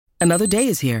Another day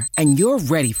is here, and you're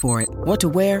ready for it. What to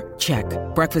wear? Check.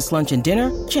 Breakfast, lunch, and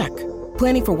dinner? Check.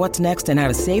 Planning for what's next and how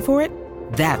to save for it?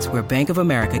 That's where Bank of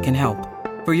America can help.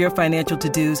 For your financial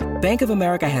to-dos, Bank of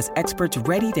America has experts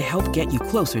ready to help get you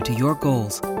closer to your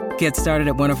goals. Get started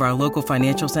at one of our local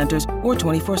financial centers or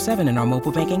 24/7 in our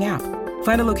mobile banking app.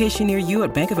 Find a location near you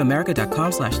at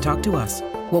bankofamerica.com/talktous.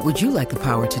 What would you like the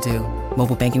power to do?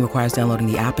 Mobile banking requires downloading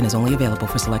the app and is only available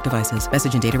for select devices.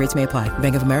 Message and data rates may apply.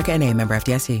 Bank of America N.A., member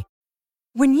FDIC.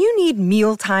 When you need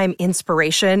mealtime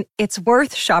inspiration, it's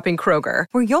worth shopping Kroger,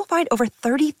 where you'll find over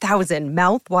 30,000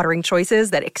 mouth-watering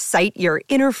choices that excite your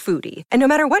inner foodie. And no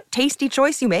matter what tasty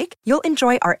choice you make, you'll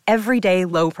enjoy our everyday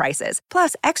low prices,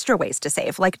 plus extra ways to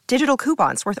save, like digital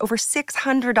coupons worth over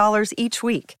 $600 each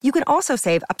week. You can also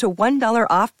save up to $1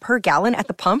 off per gallon at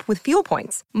the pump with fuel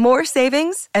points. More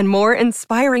savings and more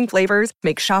inspiring flavors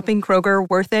make shopping Kroger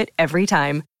worth it every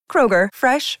time. Kroger,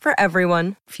 fresh for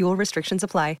everyone. Fuel restrictions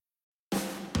apply.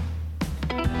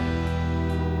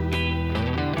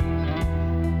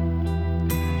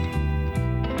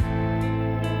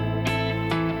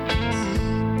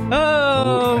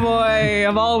 Oh boy,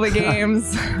 of all the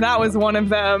games, that was one of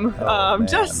them.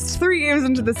 Just 3 games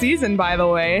into the season, by the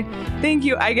way. Thank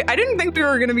you. I didn't think we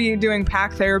were going to be doing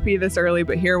pack therapy this early,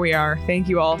 but here we are. Thank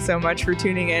you all so much for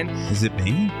tuning in. Is it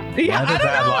me? Yeah, I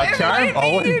don't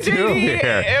know. What did you do here?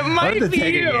 It might be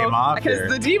you. Because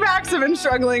the D-backs have been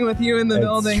struggling with you in the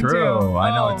building, too. True.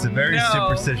 I know. It's a very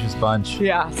superstitious bunch.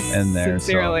 Yes. In there.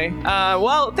 Sincerely. So.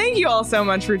 Well, thank you all so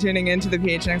much for tuning in to the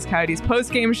PHNX Coyotes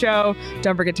post-game show.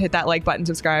 Don't forget to hit that like button,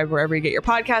 subscribe wherever you get your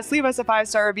podcasts. Leave us a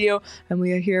 5-star review. I'm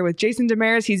Leah here with Jason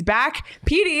Demers. He's back.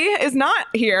 Petey is not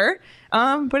here.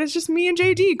 But it's just me and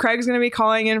JD. Craig's going to be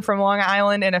calling in from Long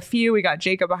Island in a few. We got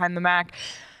Jacob behind the Mac.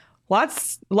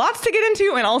 Lots to get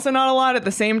into, and also not a lot at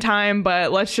the same time,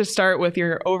 but let's just start with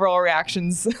your overall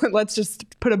reactions. Let's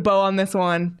just put a bow on this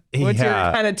one. What's your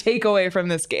kind of takeaway from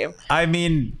this game? I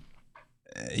mean,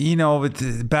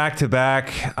 with back to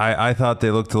back, I thought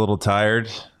they looked a little tired.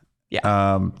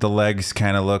 Yeah. The legs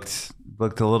kind of looked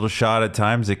a little shot at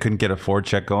times. They couldn't get a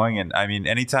forecheck going. And I mean,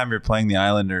 anytime you're playing the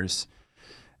Islanders,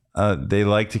 they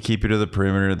like to keep you to the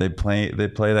perimeter. They play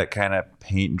that kind of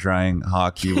paint drying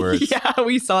hockey where it's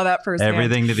we saw that firsthand.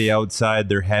 Everything to the outside.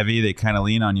 They're heavy. They kind of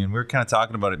lean on you. And we were kind of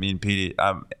talking about it, me and Petey.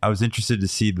 I was interested to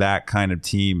see that kind of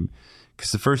team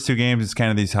because the first 2 games is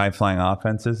kind of these high flying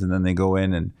offenses, and then they go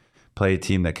in and play a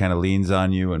team that kind of leans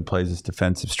on you and plays this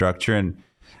defensive structure. And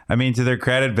I mean, to their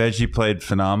credit, Veggie played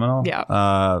phenomenal. Yeah.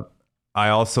 I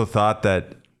also thought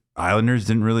that Islanders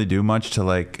didn't really do much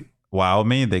to wow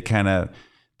me. They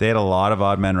had a lot of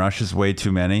odd man rushes, way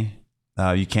too many.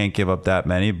 You can't give up that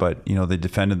many, but they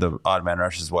defended the odd man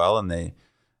rush as well. And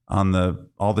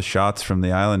all the shots from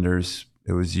the Islanders,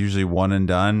 it was usually one and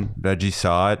done. Veggie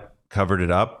saw it, covered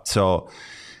it up. So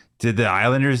did the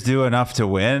Islanders do enough to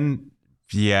win?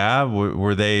 Yeah.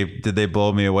 Did they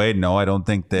blow me away? No, I don't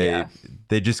think they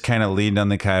just kind of leaned on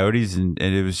the Coyotes, and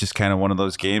it was just kind of one of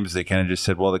those games. They kind of just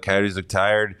said, well, the Coyotes look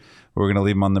tired. We're going to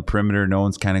leave them on the perimeter. No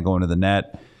one's kind of going to the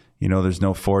net. There's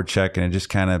no forecheck, and it just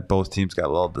kind of both teams got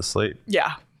lulled to sleep.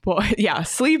 Yeah. Well, yeah,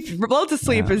 lulled to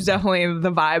sleep is definitely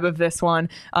the vibe of this one.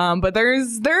 But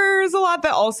there's a lot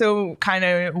that also kind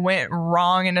of went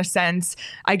wrong in a sense.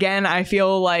 Again, I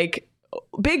feel like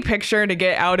big picture to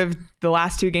get out of the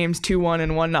last 2 games 2-1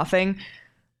 and 1-0.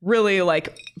 Really,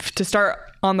 to start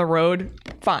on the road,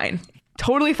 fine.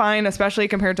 Totally fine, especially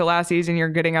compared to last season. You're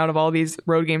getting out of all these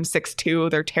road games 6-2.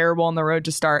 They're terrible on the road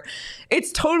to start.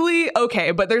 It's totally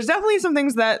okay, but there's definitely some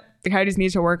things that the Coyotes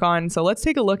need to work on. So let's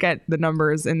take a look at the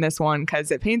numbers in this one because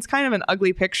it paints kind of an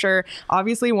ugly picture.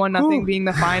 Obviously 1-0 being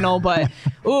the final, but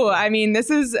I mean,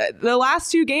 this is the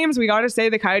last 2 games. We got to say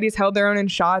the Coyotes held their own in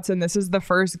shots, and this is the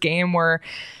first game where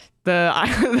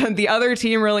the other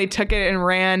team really took it and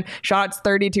ran. Shots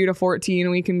 32-14.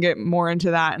 We can get more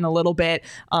into that in a little bit.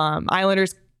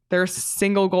 Islanders, their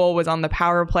single goal was on the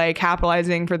power play,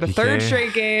 capitalizing for the PK. 3rd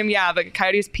straight game. Yeah, the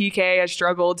Coyotes PK has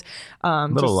struggled to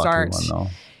start. Lucky one, though.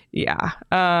 Yeah.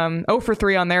 0 for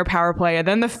 3 on their power play. And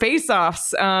then the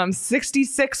faceoffs,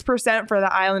 66% for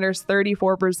the Islanders,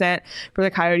 34% for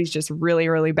the Coyotes, just really,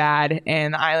 really bad.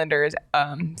 And the Islanders,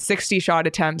 60 shot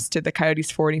attempts to the Coyotes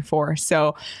 44.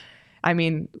 So, I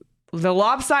mean, the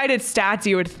lopsided stats,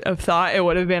 you would have thought it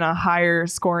would have been a higher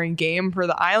scoring game for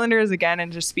the Islanders again,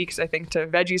 and just speaks, I think, to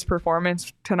Veggie's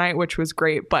performance tonight, which was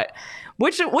great. But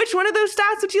which one of those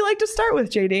stats would you like to start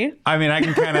with, JD? I mean, I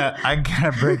can kind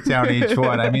of break down each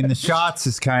one. I mean, the shots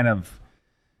is kind of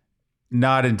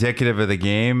not indicative of the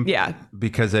game. Yeah.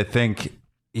 Because I think,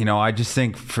 I just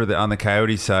think on the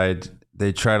Coyote side,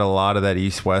 they tried a lot of that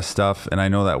East-West stuff, and I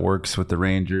know that works with the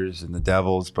Rangers and the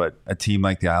Devils, but a team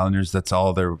like the Islanders, that's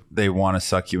all they want to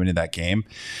suck you into that game.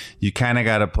 You kind of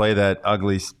got to play that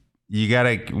ugly. You got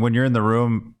to, when you're in the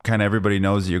room, kind of everybody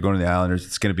knows that you're going to the Islanders.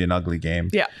 It's going to be an ugly game.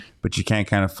 Yeah. But you can't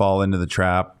kind of fall into the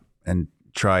trap and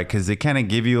try, because they kind of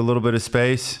give you a little bit of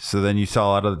space. So then you saw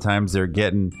a lot of the times they're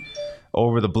getting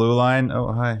over the blue line.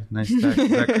 Oh, hi. Nice back.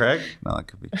 Is that Craig? No, that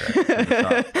could be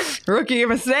Craig. Rookie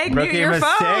mistake. Rookie Your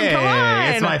mistake. phone. Come on.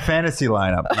 It's my fantasy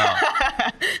lineup.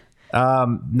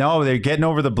 No. No, they're getting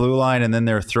over the blue line, and then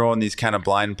they're throwing these kind of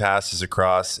blind passes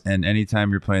across. And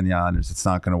anytime you're playing the Islanders, it's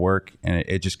not going to work. And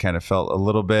it just kind of felt a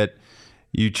little bit.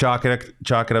 You chalk it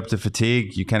up to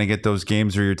fatigue. You kind of get those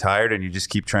games where you're tired, and you just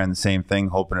keep trying the same thing,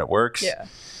 hoping it works. Yeah.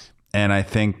 And I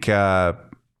think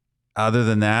other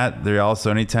than that, they also,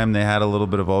 anytime they had a little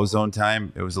bit of ozone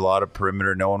time, it was a lot of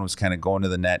perimeter. No one was kind of going to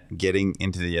the net, getting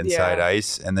into the inside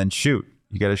ice, and then shoot.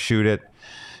 You got to shoot it.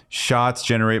 Shots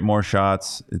generate more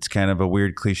shots. It's kind of a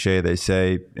weird cliche they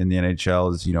say in the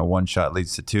NHL is, one shot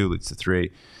leads to two, leads to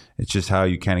three. It's just how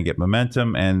you kind of get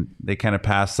momentum, and they kind of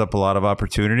passed up a lot of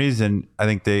opportunities. And I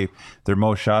think their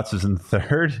most shots was in the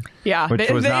third,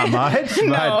 which was not much,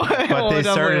 but they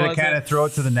started to kind of throw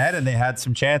it to the net, and they had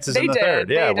some chances in the third.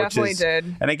 Yeah, they definitely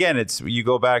did. And again, you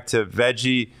go back to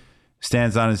Veggie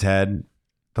stands on his head,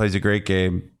 plays a great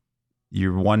game.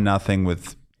 You're 1-0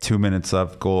 with 2 minutes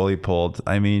left, goalie pulled.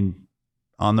 I mean,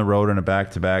 on the road in a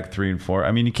back-to-back 3 and 4.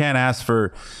 I mean, you can't ask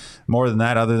for more than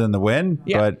that other than the win,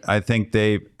 but I think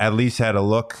they at least had a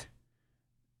look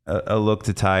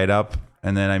to tie it up.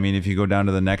 And then, I mean, if we're going down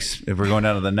to the next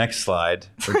slide,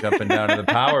 we're jumping down to the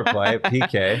power play,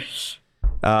 PK.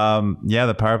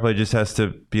 The power play just has to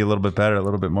be a little bit better, a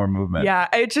little bit more movement. Yeah,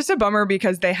 it's just a bummer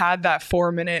because they had that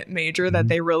 4-minute major that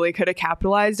they really could have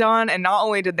capitalized on. And not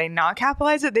only did they not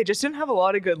capitalize it, they just didn't have a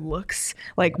lot of good looks.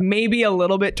 Like maybe a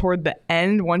little bit toward the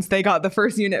end once they got the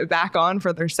first unit back on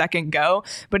for their second go.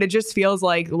 But it just feels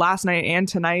like last night and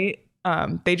tonight,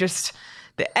 they just...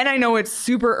 And I know it's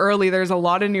super early. There's a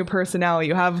lot of new personnel.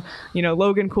 You have,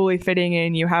 Logan Cooley fitting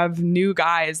in. You have new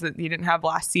guys that you didn't have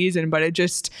last season, but it's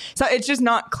just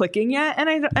not clicking yet.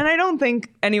 And I don't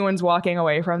think anyone's walking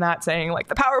away from that saying like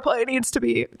the power play needs to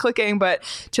be clicking. But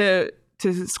to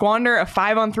squander a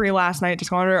 5-on-3 last night, to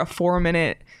squander a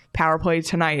 4-minute power play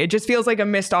tonight, it just feels like a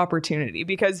missed opportunity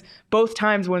because both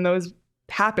times when those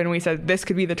happen, we said this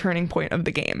could be the turning point of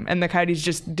the game, and the Coyotes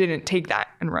just didn't take that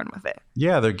and run with it.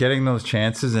 Yeah, they're getting those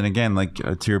chances, and again, like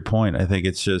to your point, I think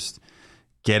it's just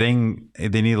they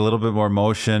need a little bit more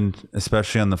motion,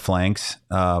 especially on the flanks.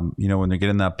 When they're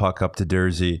getting that puck up to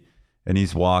Durzi and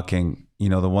he's walking,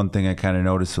 the one thing I kind of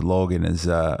noticed with Logan is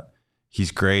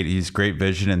he's great. He's great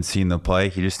vision and seeing the play.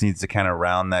 He just needs to kind of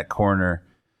round that corner,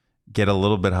 get a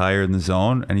little bit higher in the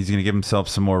zone, and he's going to give himself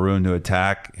some more room to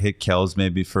attack, hit Kells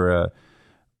maybe for a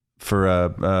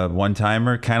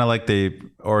one-timer, kind of like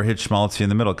or hit Schmaltzy in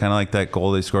the middle, kind of like that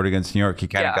goal they scored against New York. He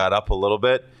kind of got up a little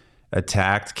bit,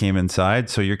 attacked, came inside.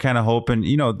 So you're kind of hoping,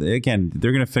 again,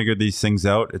 they're going to figure these things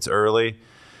out. It's early.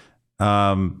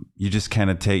 You just kind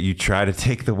of try to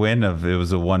take the win of it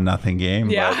was a 1-0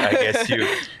 game. Yeah. But I guess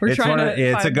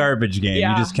it's a garbage game.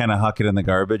 Yeah. You just kind of huck it in the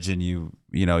garbage and you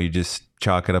just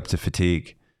chalk it up to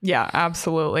fatigue. Yeah,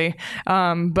 absolutely.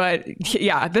 But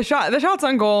yeah, the shots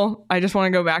on goal, I just want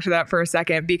to go back to that for a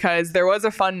second because there was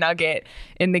a fun nugget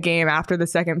in the game after the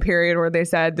second period where they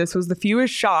said this was the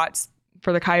fewest shots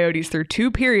for the Coyotes through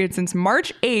 2 periods since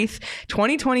March 8th,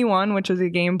 2021, which was a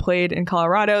game played in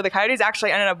Colorado. The Coyotes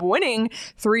actually ended up winning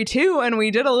 3-2, and we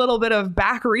did a little bit of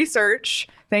back research.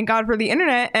 Thank God for the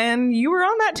internet, and you were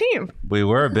on that team. We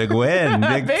were a big win,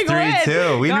 big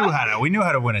 3-2. We knew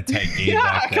how to win a tight game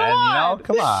back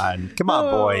then. Come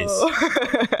on, boys.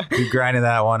 We grinded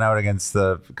that one out against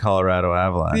the Colorado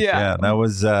Avalanche. Yeah, that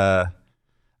was.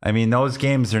 Those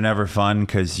games are never fun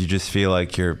because you just feel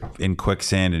like you're in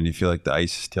quicksand and you feel like the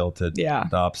ice is tilted the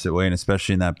opposite way, and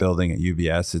especially in that building at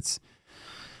UBS,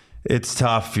 it's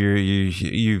tough.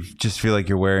 You just feel like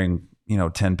you're wearing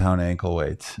 10-pound ankle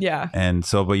weights. Yeah. And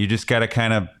so, but you just got to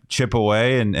kind of chip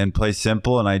away and play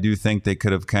simple. And I do think they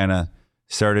could have kind of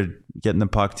started getting the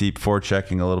puck deep,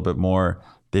 forechecking a little bit more.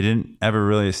 They didn't ever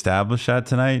really establish that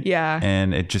tonight. Yeah.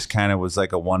 And it just kind of was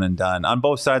like a one and done on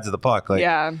both sides of the puck. Like,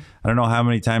 I don't know how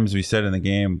many times we said in the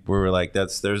game where we're like,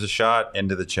 there's a shot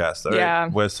into the chest. All right,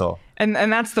 whistle. And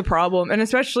that's the problem. And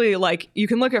especially like you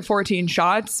can look at 14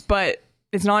 shots, but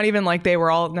it's not even like they were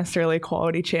all necessarily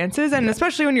quality chances. And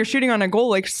especially when you're shooting on a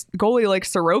goalie like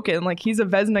Sorokin, like he's a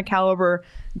Vezina caliber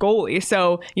goalie.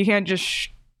 So you can't just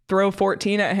throw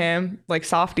 14 at him like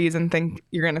softies and think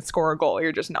you're going to score a goal.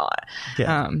 You're just not.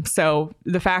 Yeah. So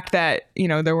the fact that,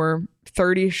 there were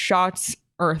 30 shots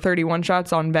or 31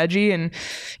 shots on Veggie, and,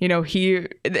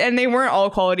 and they weren't all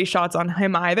quality shots on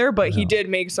him either, but he did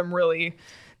make some really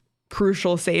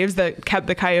crucial saves that kept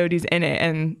the Coyotes in it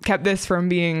and kept this from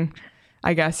being,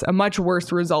 I guess, a much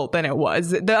worse result than it was.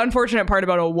 The unfortunate part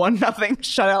about a 1-0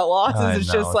 shutout loss is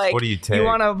it's just like, what do you take? You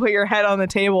want to put your head on the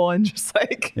table and just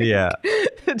like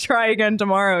try again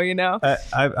tomorrow,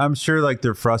 I'm sure like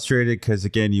they're frustrated because,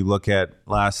 again, you look at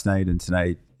last night and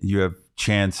tonight, you have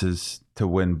chances to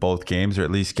win both games or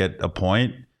at least get a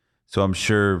point. So I'm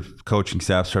sure coaching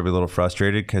staff's probably a little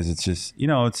frustrated because it's just,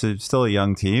 it's still a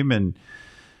young team, and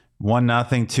 1-0,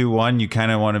 2-1, you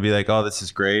kind of want to be like, oh, this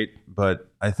is great.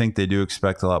 But I think they do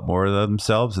expect a lot more of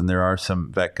themselves. And there are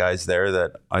some vet guys there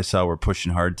that I saw were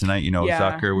pushing hard tonight.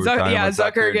 Zucker.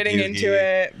 Zucker getting into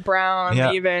it.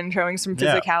 Brown even showing some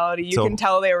physicality. You can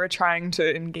tell they were trying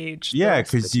to engage. Yeah,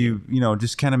 because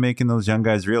just kind of making those young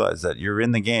guys realize that you're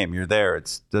in the game. You're there.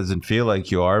 It doesn't feel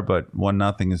like you are, but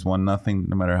 1-0 is 1-0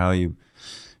 no matter how you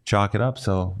chalk it up.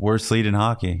 So worst lead in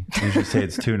hockey. I usually say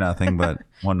it's 2-0, but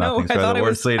 1-0 is probably the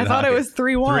worst lead in hockey. I thought it was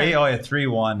 3-1.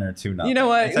 3-1 or 2-0. You know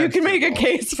what? You can make a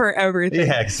case for everything.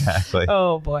 Yeah, exactly.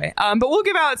 Oh boy. But we'll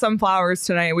give out some flowers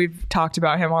tonight. We've talked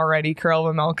about him already. Kirill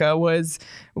Vejmelka was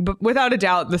without a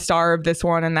doubt the star of this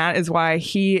one, and that is why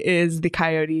he is the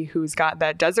Coyote who's got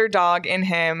that desert dog in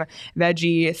him.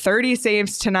 Veggie, 30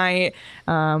 saves tonight.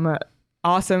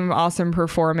 Awesome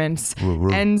performance.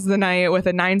 Ends the night with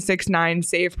a .969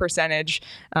 save percentage.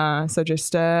 So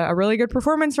just a really good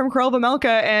performance from Kirill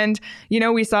Vejmelka. And,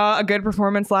 we saw a good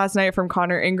performance last night from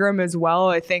Connor Ingram as well.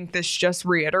 I think this just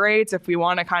reiterates, if we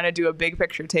want to kind of do a big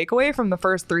picture takeaway from the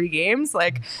first 3 games,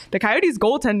 like the Coyotes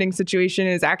goaltending situation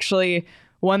is actually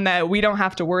one that we don't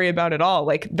have to worry about at all.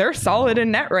 Like, they're solid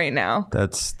in net right now.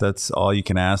 That's all you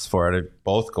can ask for out of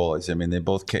both goalies. I mean,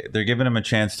 they're giving them a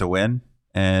chance to win.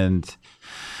 And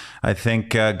I think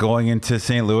going into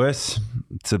St. Louis,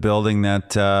 it's a building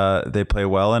that they play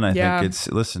well in. I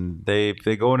think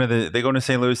they go into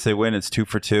St. Louis, they win. It's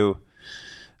 2-for-2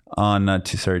 on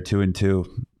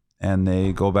 2-2, and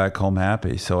they go back home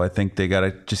happy. So I think they got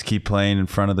to just keep playing in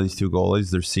front of these 2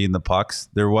 goalies. They're seeing the pucks.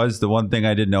 There was the one thing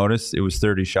I did notice. It was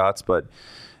 30 shots, but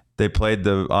they played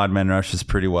the odd man rushes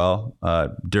pretty well.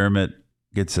 Dermott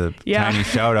gets a tiny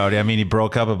shout out. I mean, he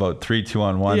broke up about 3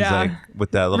 2-on-1s like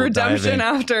with that little redemption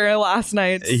diving after last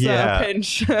night's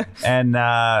pinch. And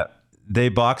they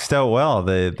boxed out well.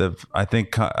 I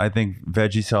think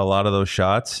Veggie saw a lot of those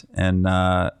shots, and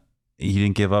he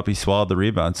didn't give up. He swallowed the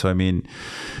rebound. So I mean,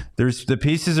 the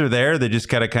pieces are there. They just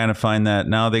got to kind of find that.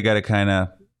 Now they got to kind of,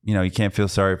 you can't feel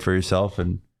sorry for yourself,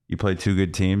 and you played 2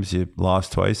 good teams. You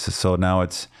lost twice, so now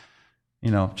it's,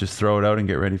 just throw it out and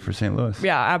get ready for St. Louis.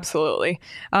 Yeah, absolutely.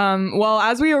 Well,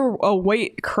 as we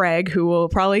await Craig, who will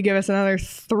probably give us another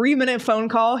 3-minute phone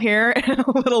call here in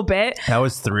a little bit. That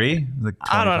was 3? Like 25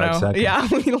 I don't know. seconds.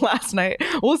 Yeah, last night.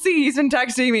 We'll see. He's been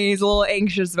texting me. He's a little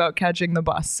anxious about catching the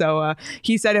bus. So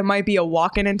he said it might be a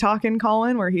walking and talking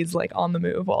call-in where he's like on the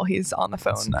move while he's on the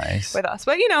phone with us.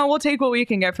 But, we'll take what we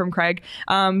can get from Craig.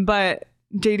 But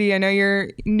JD, I know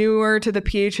you're newer to the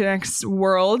PHNX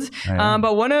world,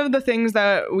 but one of the things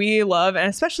that we love, and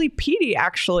especially Petey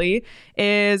actually,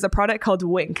 is a product called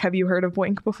Wink. Have you heard of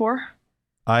Wink before?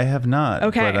 I have not,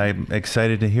 but I'm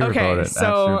excited to hear about it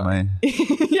after my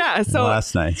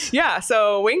last night. Yeah,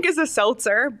 so Wink is a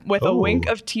seltzer with a wink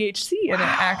of THC in it,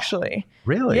 actually.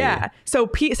 Really? Yeah.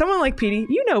 So someone like Petey,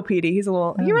 Petey, he runs a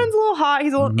little hot,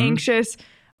 he's a little anxious.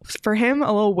 For him,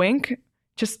 a little Wink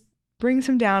just brings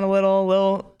him down a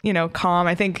little, calm.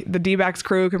 I think the D-backs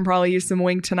crew can probably use some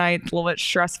Wink tonight. It's a little bit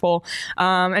stressful.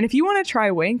 And if you want to try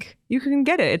Wink, you can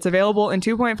get it. It's available in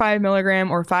 2.5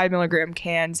 milligram or 5 milligram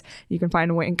cans. You can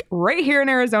find Wink right here in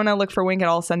Arizona. Look for Wink at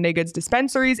all Sunday Goods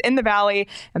dispensaries in the Valley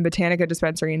and Botanica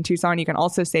Dispensary in Tucson. You can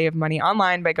also save money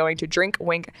online by going to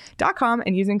drinkwink.com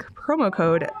and using promo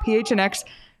code PHNX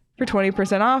for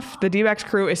 20% off. The D-backs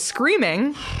crew is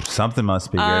screaming. Something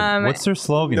must be good. What's their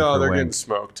slogan? No, they're getting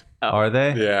smoked. Oh. Are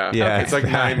they? Yeah. Okay. It's like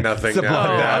 9-0. It's a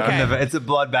bloodbath. It's a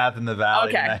bloodbath in the Valley.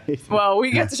 Okay. Tonight. Well,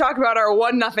 we get to talk about our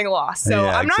 1-0 loss. So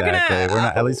I'm not gonna.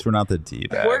 At least we're not the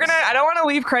D-backs. I don't want to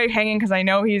leave Craig hanging because I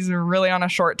know he's really on a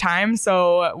short time.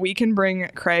 So we can bring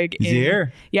Craig in. He's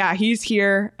here. Yeah, he's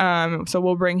here. So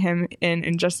we'll bring him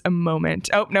in just a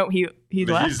moment. Oh no, he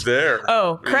left. He's there.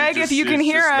 Oh, Craig, if you can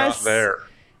hear us. Not there.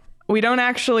 We don't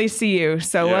actually see you,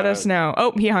 so let us know.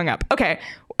 Oh, he hung up. Okay.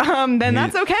 then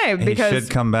that's okay, because he should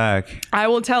come back. I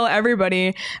will tell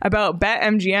everybody about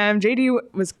BetMGM.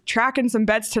 JD was tracking some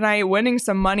bets tonight, winning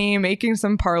some money, making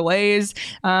some parlays.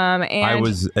 And I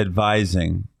was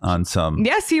advising on some.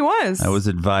 Yes, he was. I was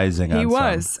advising on some. He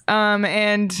was.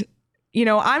 And, you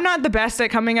know, I'm not the best at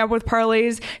coming up with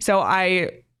parlays, so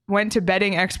I went to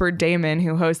betting expert Damon,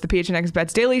 who hosts the PHNX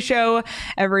Bets Daily Show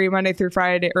every Monday through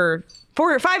Friday, or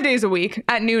 4 or 5 days a week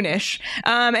at noonish.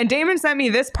 And Damon sent me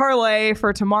this parlay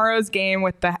for tomorrow's game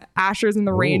with the Astros and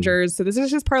the Rangers. So this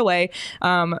is his parlay.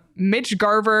 Mitch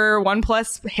Garver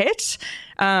 1+ hit.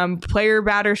 Player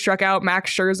batter struck out Max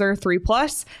Scherzer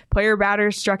 3+. Player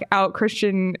batter struck out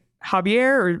Christian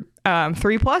Javier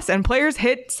 3+, and players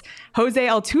hit Jose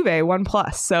Altuve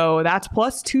 1+. So that's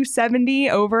plus 270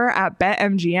 over at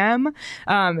BetMGM.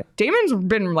 Damon's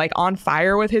been like on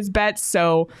fire with his bets,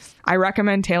 so I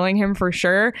recommend tailing him for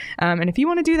sure. And if you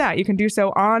want to do that, you can do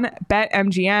so on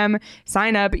BetMGM.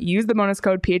 Sign up, use the bonus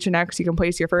code PHNX. You can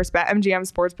place your first BetMGM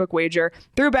Sportsbook wager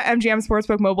through BetMGM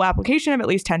Sportsbook mobile application of at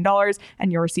least $10,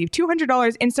 and you'll receive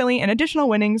 $200 instantly in additional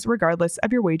winnings regardless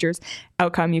of your wager's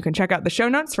outcome. You can check out the show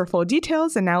notes for full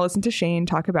details, and now listen to Shane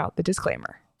talk about the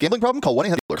disclaimer. Gambling problem? Call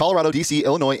 1-800. Colorado, D.C.,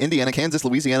 Illinois, Indiana, Kansas,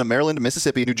 Louisiana, Maryland,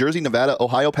 Mississippi, New Jersey, Nevada,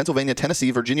 Ohio, Pennsylvania, Tennessee,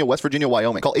 Virginia, West Virginia,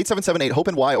 Wyoming. Call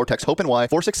 877-8-HOPE-NY or text HOPE-NY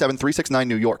 467-369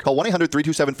 New York. Call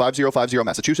 1-800-327-5050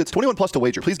 Massachusetts. 21 plus to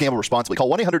wager. Please gamble responsibly. Call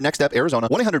 1-800-NEXT-STEP Arizona.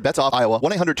 1-800-BETS-OFF Iowa.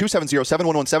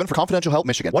 1-800-270-7117 for confidential help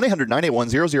Michigan.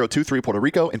 1-800-981-0023 Puerto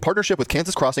Rico in partnership with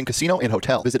Kansas Crossing Casino and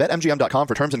Hotel. Visit BetMGM.com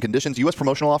for terms and conditions. U.S.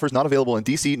 promotional offers not available in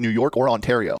D.C., New York, or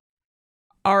Ontario.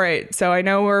 All right, so I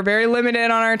know we're very limited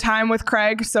on our time with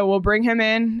Craig, so we'll bring him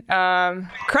in.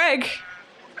 Craig,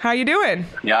 how you doing?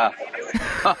 Yeah,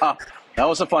 that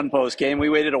was a fun post game. We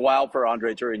waited a while for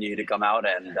Andre Tourigny to come out,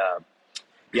 and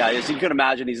yeah, as you can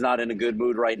imagine, he's not in a good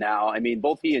mood right now. I mean,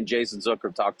 both he and Jason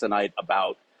Zucker talked tonight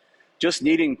about just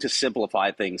needing to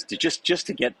simplify things, to just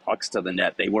to get pucks to the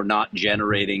net. They were not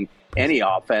generating any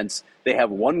offense. They have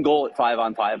one goal at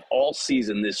 5-on-5 all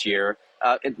season this year.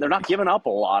 They're not giving up a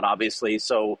lot, obviously,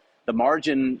 so the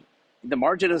margin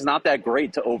is not that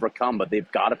great to overcome, but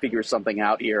they've got to figure something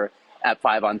out here at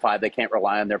 5-on-5. They can't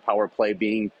rely on their power play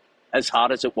being as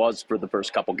hot as it was for the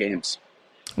first couple games.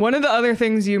 One of the other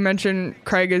things you mentioned,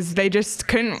 Craig, is they just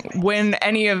couldn't win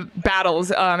any of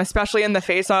battles, especially in the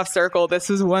face-off circle. This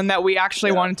is one that we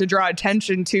actually wanted to draw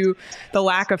attention to, the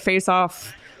lack of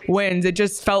face-off wins. It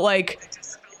just felt like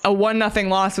a 1-0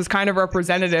 loss was kind of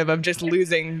representative of just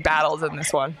losing battles in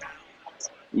this one.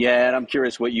 Yeah, and I'm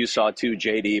curious what you saw too,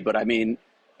 JD. But I mean,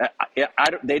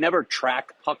 they never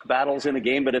track puck battles in a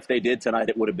game, but if they did tonight,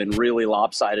 it would have been really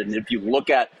lopsided. And if you look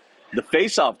at the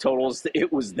face-off totals,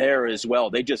 it was there as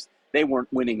well. They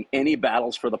weren't winning any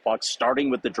battles for the puck, starting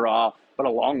with the draw, but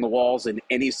along the walls in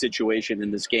any situation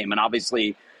in this game. And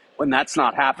obviously, when that's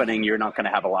not happening, you're not going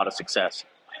to have a lot of success.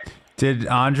 Did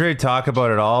Andre talk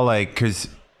about it all? Like, because,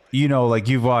 you know, like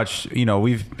you've watched, you know,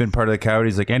 we've been part of the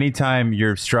Coyotes. Like anytime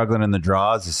you're struggling in the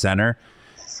draw as a center,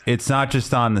 it's not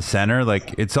just on the center.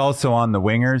 Like it's also on the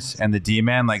wingers and the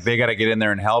D-man. Like they got to get in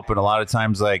there and help. And a lot of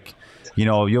times, like, you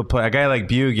know, you'll play a guy like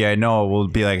Bugey, I know, will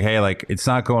be like, hey, like it's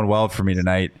not going well for me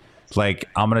tonight. Like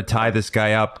I'm going to tie this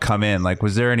guy up, come in. Like,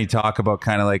 was there any talk about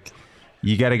kind of like,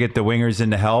 you got to get the wingers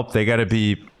in to help? They got to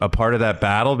be a part of that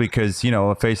battle because, you know,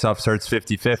 a face-off starts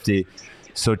 50-50.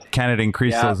 So can it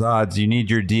increase those odds? You need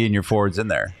your D and your forwards in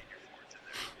there.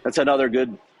 That's another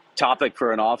good topic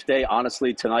for an off day.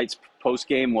 Honestly, tonight's post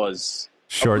game was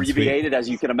abbreviated, as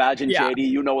you can imagine, JD.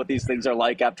 You know what these things are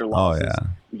like after losses. Oh, yeah.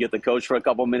 You get the coach for a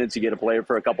couple minutes, you get a player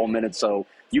for a couple minutes. So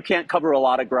you can't cover a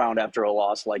lot of ground after a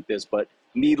loss like this. But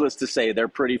needless to say, they're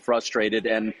pretty frustrated.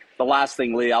 And the last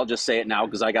thing, Lee, I'll just say it now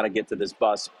because I got to get to this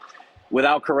bus.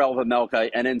 Without Karel Vejmelka,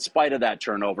 and in spite of that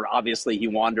turnover, obviously he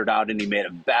wandered out and he made a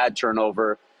bad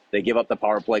turnover. They give up the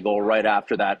power play goal right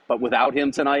after that. But without him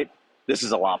tonight, this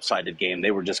is a lopsided game.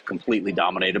 They were just completely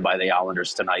dominated by the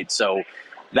Islanders tonight. So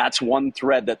that's one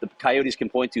thread that the Coyotes can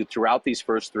point to throughout these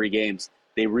first three games.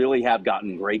 They really have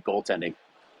gotten great goaltending.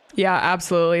 Yeah,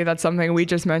 absolutely. That's something we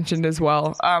just mentioned as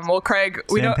well. Well, Craig,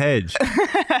 we don't. Same page.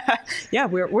 Yeah,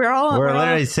 we're all. We're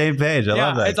literally same page. I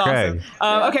love that. It's Craig.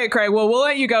 Awesome. Okay, Craig. Well, we'll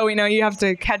let you go. We know you have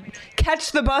to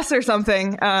catch the bus or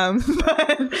something.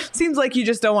 But seems like you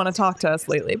just don't want to talk to us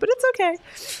lately. But it's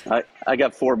okay. I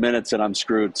got 4 minutes and I'm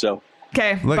screwed. So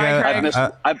Okay. Look,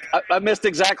 I missed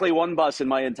exactly one bus in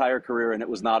my entire career, and it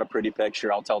was not a pretty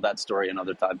picture. I'll tell that story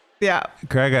another time. Yeah.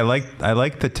 Craig, I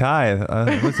like the tie.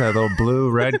 What's that little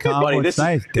blue-red combo? It's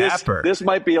nice. Dapper. This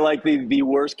might be like the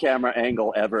worst camera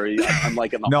angle ever. I'm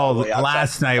like in the hallway outside.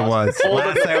 Last night was.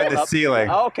 Last night with the ceiling.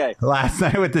 Oh, okay. Last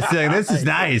night with the ceiling. This is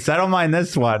nice. I don't mind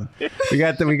this one. We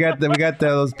got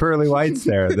those pearly whites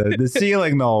there. The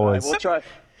ceiling though was. Right,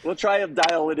 we'll try and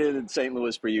dial it in St.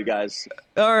 Louis for you guys.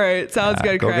 All right. Sounds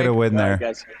good, Go Craig. get a win there. All right,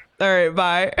 guys. All right,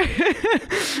 bye.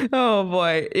 Oh,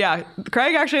 boy. Yeah,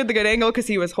 Craig actually had the good angle because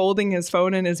he was holding his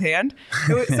phone in his hand.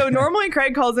 So normally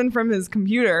Craig calls in from his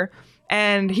computer,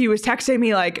 and he was texting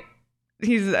me like,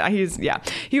 he was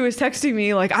texting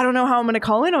me like, I don't know how I'm going to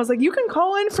call in. I was like, you can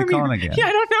call in from your... again. Yeah,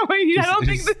 I don't know.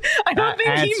 I don't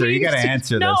think he means You got to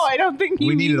answer this. No, I don't think he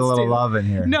means to. We needed a little love in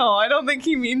here. No, I don't think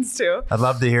he means to. I'd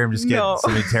love to hear him just get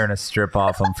somebody tearing a strip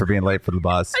off him for being late for the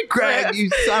bus. Craig, you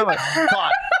son of a... Come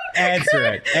on.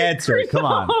 Answer it. Come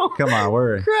on.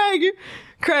 We're...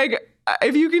 Craig,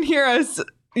 if you can hear us,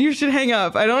 you should hang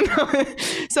up. I don't know.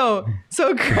 So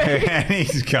Craig,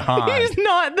 he's gone. He's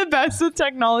not the best with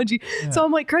technology. Yeah. So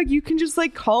I'm like, Craig, you can just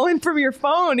like call in from your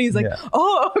phone. He's like,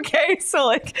 oh, okay.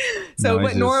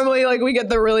 But normally like we get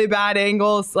the really bad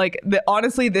angles. Like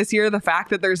honestly, this year, the fact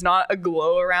that there's not a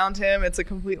glow around him, it's a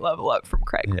complete level up from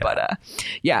Craig.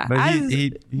 Yeah. But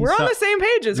we're on the same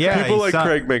page as Craig. Yeah, people like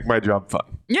Craig make my job fun.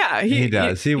 Yeah, he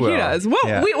does. He will. He does.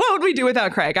 What would we do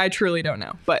without Craig? I truly don't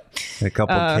know. But a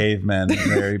couple cavemen,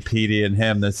 Larry, Petey, and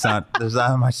him. There's not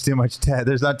too much.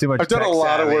 There's not too much. I've done a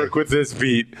lot of work with this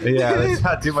beat. Yeah, there's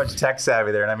not too much tech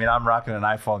savvy there. And I mean, I'm rocking an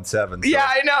iPhone 7. So yeah,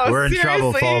 I know. We're in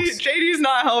trouble, folks. JD's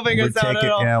not helping us out at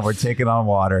all. Yeah, we're taking on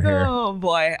water here. Oh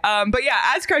boy. But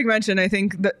yeah, as Craig mentioned, I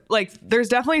think that like there's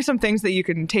definitely some things that you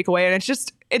can take away, and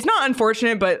it's not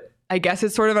unfortunate, but I guess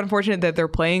it's sort of unfortunate that they're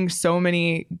playing so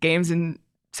many games in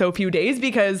so few days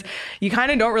because you kind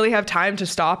of don't really have time to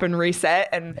stop and reset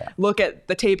and look at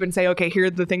the tape and say, okay, here are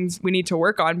the things we need to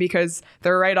work on, because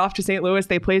they're right off to St. Louis.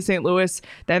 They play St. Louis.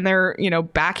 Then they're,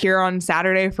 back here on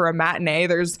Saturday for a matinee.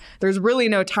 There's really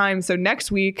no time. So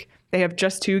next week they have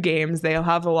just 2 games. They'll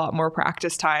have a lot more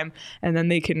practice time, and then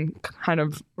they can kind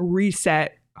of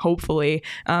reset, hopefully,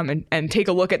 and take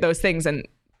a look at those things. And,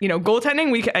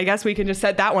 goaltending, I guess we can just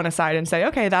set that one aside and say,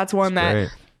 okay, that's one that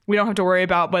we don't have to worry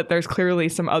about, but there's clearly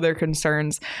some other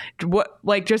concerns.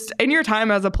 Just in your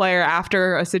time as a player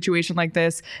after a situation like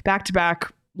this,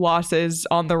 back-to-back losses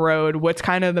on the road, what's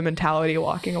kind of the mentality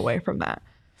walking away from that?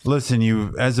 Listen,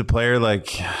 you as a player,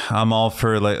 I'm all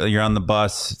for you're on the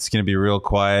bus. It's going to be real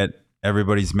quiet.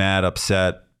 Everybody's mad,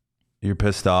 upset. You're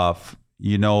pissed off.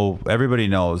 Everybody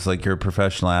knows you're a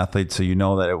professional athlete, so you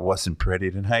know that it wasn't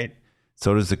pretty tonight.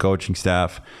 So does the coaching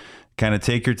staff. Kind of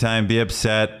take your time, be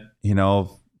upset,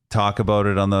 talk about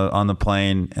it on the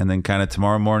plane, and then kind of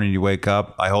tomorrow morning you wake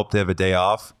up. I hope they have a day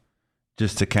off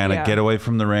just to kind of get away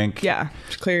from the rink. Yeah,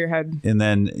 just clear your head. And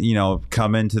then,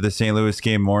 come into the St. Louis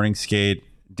game, morning skate,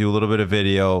 do a little bit of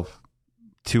video,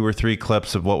 2 or 3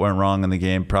 clips of what went wrong in the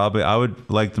game. Probably I would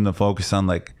like them to focus on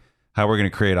how we're going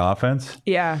to create offense.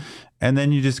 Yeah. And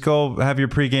then you just go have your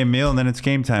pregame meal, and then it's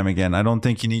game time again. I don't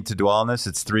think you need to dwell on this.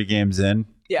 It's 3 games in.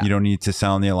 Yeah. You don't need to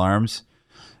sound the alarms.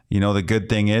 The good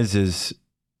thing is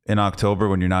in October,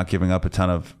 when you're not giving up a ton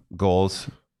of goals,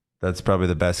 that's probably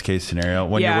the best case scenario.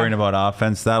 When you're worrying about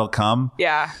offense, that'll come.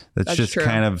 Yeah. That's just true.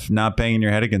 Kind of not banging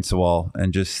your head against the wall,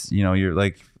 and just, you're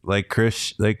like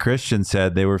Christian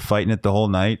said, they were fighting it the whole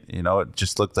night. It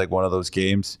just looked like one of those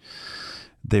games.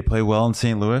 They play well in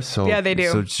St. Louis. So yeah, they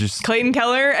do. So it's just Clayton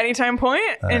Keller, anytime point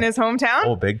in his hometown.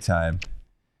 Oh, big time.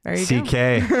 There you go.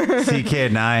 CK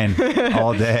at 9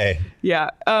 all day.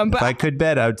 Yeah. But if I could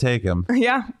bet, I would take him.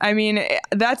 Yeah. I mean,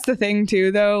 that's the thing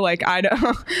too, though. I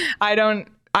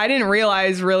didn't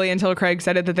realize really until Craig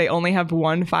said it that they only have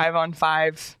 1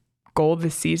 5-on-5 goal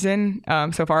this season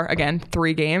so far. Again,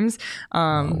 3 games.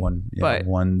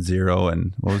 1-0.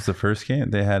 And what was the first game?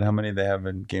 They had, how many they have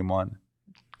in game 1?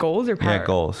 Goals or power? Yeah,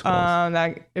 goals. What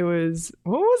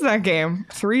was that game?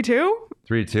 3-2?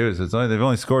 3-2. So they've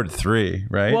only scored 3,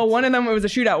 right? Well, one of them, it was a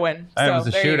shootout win. So it was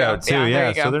a shootout too.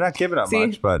 Yeah. So they're not giving up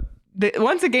much, but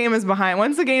once the game is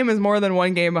more than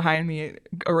 1 game behind me, it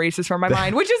erases from my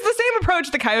mind, which is the same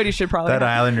approach the Coyotes should probably have.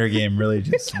 Islander game really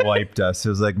just wiped us. It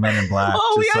was like Men in Black.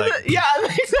 Yeah,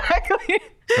 exactly.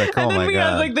 And then we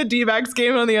had the D-backs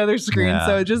game on the other screen,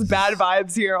 so just bad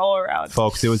vibes here all around.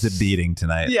 Folks, it was a beating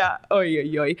tonight. Yeah.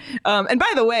 And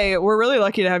by the way, we're really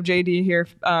lucky to have JD here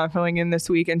filling in this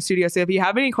week in studio. So if you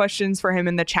have any questions for him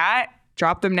in the chat,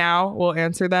 drop them now. We'll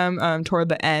answer them toward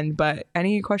the end. But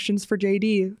any questions for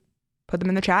JD, put them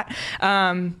in the chat.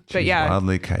 But yeah.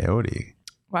 Wildly Coyote.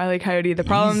 Wile E. Coyote, the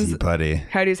problems Easy, buddy.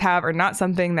 Coyotes have are not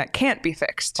something that can't be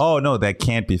fixed. Oh, no, that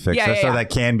can't be fixed. I saw that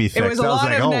can be fixed. It was a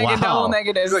lot of double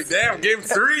negatives. He's like, damn, game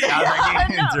 3.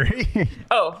 Game 3.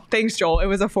 Oh, thanks, Joel. It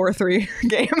was a 4-3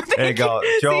 game. There you go.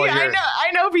 Joel, See,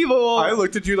 I know people will... I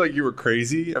looked at you like you were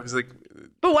crazy. I was like...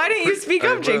 But why didn't you speak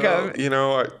up, Jacob?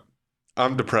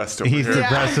 I'm depressed over He's here.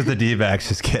 depressed with the D-backs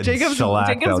just getting Jacob's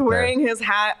wearing his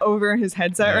hat over his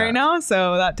headset right now,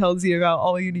 so that tells you about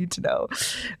all you need to know.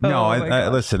 No,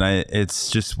 listen, it's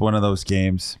just one of those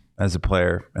games as a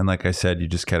player. And like I said, you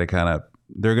just kind of,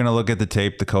 they're going to look at the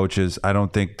tape, the coaches.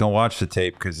 Don't watch the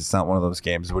tape because it's not one of those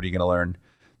games. What are you going to learn?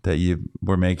 That you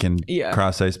were making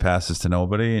cross-ice passes to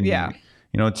nobody? And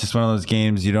it's just one of those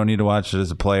games. You don't need to watch it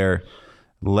as a player.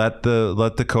 Let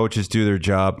the coaches do their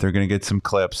job. They're going to get some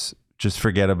clips. Just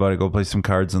forget about it. Go play some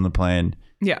cards on the plane.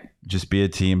 Yeah. Just be a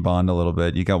team, bond a little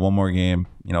bit. You got one more game.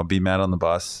 Be mad on the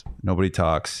bus. Nobody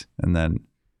talks. And then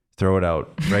throw it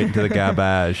out right into the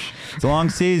garbage. It's a long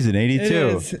season, 82. It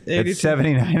is, 82. It's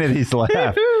 79 of these left.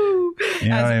 You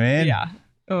know what I mean? Yeah.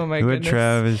 Oh, my goodness.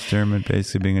 Travis Dermott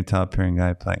basically being a top pairing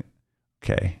guy playing.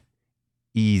 Okay.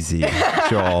 Easy,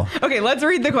 Joel. Okay, let's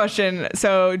read the question.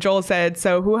 So Joel said,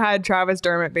 who had Travis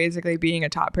Dermott basically being a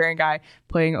top pairing guy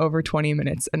playing over 20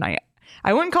 minutes a night?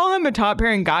 I wouldn't call him a top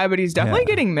pairing guy, but he's definitely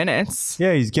getting minutes.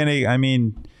 Yeah, he's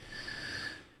getting,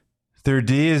 their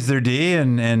D is their D,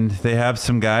 and they have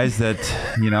some guys that,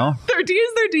 Their D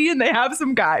is their D, and they have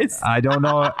some guys. I don't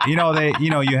know.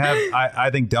 I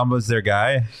think Dumba's their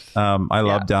guy. I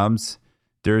love Dumbs.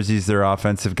 Durzi's their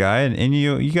offensive guy, and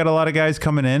you got a lot of guys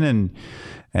coming in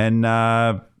and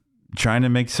trying to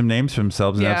make some names for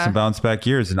themselves and have some bounce back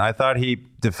years. And I thought he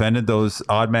defended those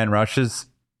odd man rushes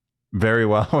very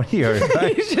well when he heard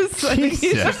that. he's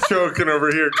just choking over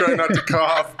here, trying not to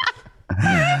cough.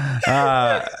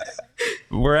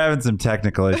 We're having some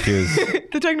technical issues.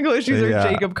 The technical issues are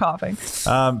Jacob coughing.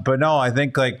 But no, I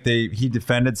think he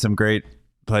defended some great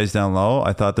plays down low.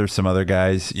 I thought there's some other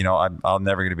guys. I'm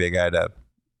never going to be a guy to.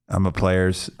 I'm a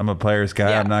player's guy.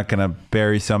 Yeah. I'm not going to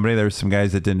bury somebody. There's some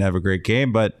guys that didn't have a great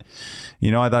game, but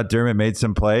I thought Dermott made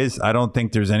some plays. I don't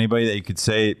think there's anybody that you could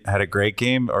say had a great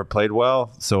game or played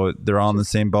well. So they're all in the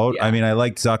same boat. Yeah. I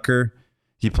liked Zucker.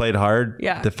 He played hard,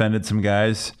 defended some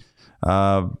guys.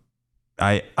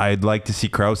 I'd like to see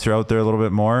Krauser out there a little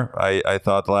bit more. I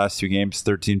thought the last 2 games,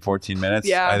 13, 14 minutes.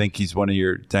 Yeah. I think he's one of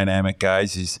your dynamic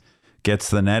guys. He's gets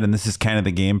to the net, and this is kind of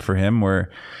the game for him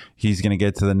where he's going to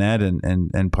get to the net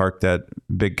and park that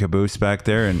big caboose back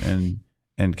there and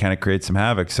kind of create some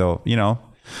havoc. So,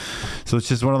 so it's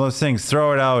just one of those things.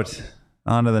 Throw it out.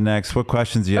 On to the next. What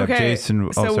questions do you have,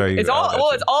 Jason? So sorry. It's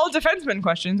all defenseman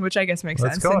questions, which I guess makes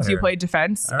sense since you played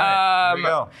defense. All right, here we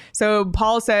go. So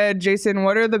Paul said, Jason,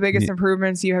 what are the biggest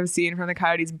improvements you have seen from the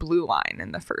Coyotes blue line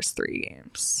in the first 3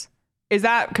 games? Is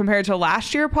that compared to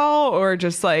last year, Paul, or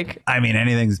just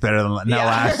anything's better than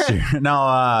last year.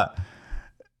 No,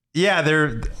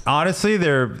 they're honestly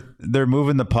they're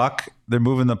moving the puck. They're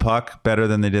moving the puck better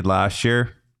than they did last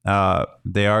year.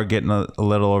 They are getting a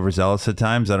little overzealous at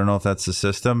times. I don't know if that's the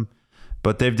system,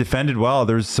 but they've defended well.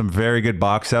 There's some very good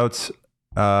box outs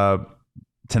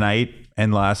tonight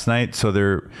and last night. So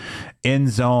they're in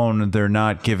zone. They're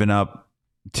not giving up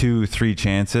 2-3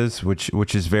 chances,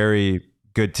 which is very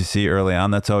good to see early on.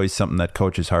 That's always something that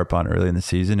coaches harp on early in the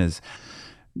season is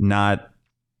not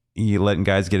you letting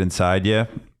guys get inside you.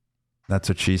 That's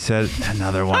what she said.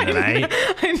 Another one tonight.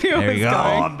 I knew there you go.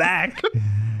 Oh, I'm back.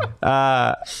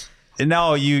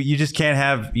 No, you just can't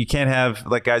have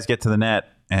let guys get to the net.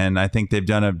 And I think they've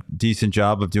done a decent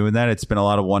job of doing that. It's been a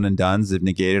lot of one and dones. They've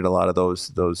negated a lot of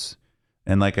those.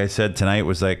 And like I said, tonight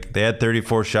was they had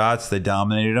 34 shots. They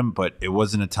dominated them, but it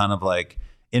wasn't a ton of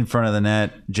in front of the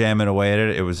net, jamming away at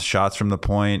it. It was shots from the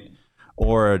point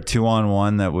or a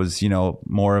 2-on-1 that was,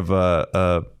 more of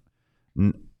a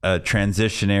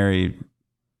transitionary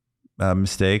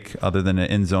mistake other than an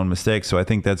in-zone mistake. So I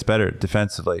think that's better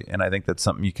defensively. And I think that's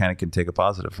something you kind of can take a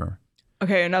positive for.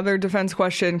 Okay, another defense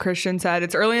question. Christian said,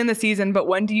 it's early in the season, but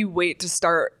when do you wait to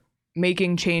start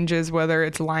making changes, whether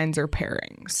it's lines or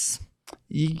pairings?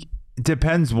 It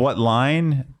depends what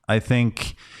line. I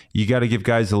think you got to give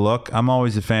guys a look. I'm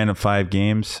always a fan of 5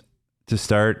 games to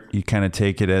start. You kind of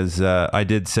take it as I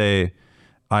did say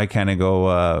I kind of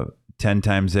go 10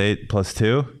 times 8 plus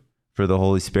 2 for the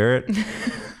Holy Spirit.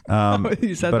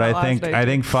 But I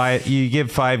think 5. You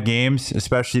give 5 games,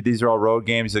 especially these are all road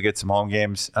games. You'll get some home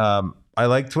games. I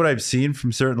liked what I've seen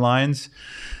from certain lines.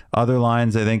 Other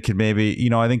lines, I think could maybe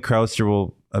I think Krauser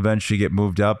will eventually get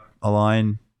moved up a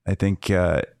line. I think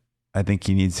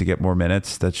he needs to get more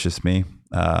minutes. That's just me.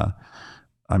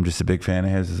 I'm just a big fan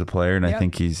of his as a player, and I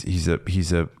think he's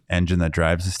a engine that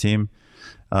drives his team.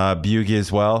 Bugey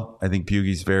as well. I think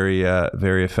Bugey's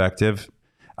very effective.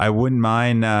 I wouldn't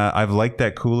mind. I've liked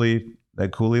that Cooley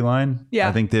line. Yeah,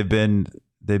 I think they've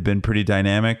been pretty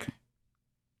dynamic.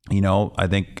 I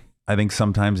think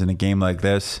sometimes in a game like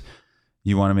this,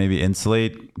 you want to maybe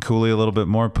insulate Cooley a little bit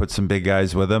more, put some big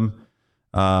guys with him.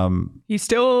 He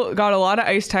still got a lot of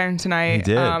ice time tonight.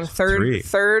 He did.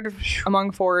 Third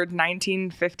among forward,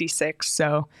 1956.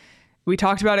 So we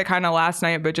talked about it kind of last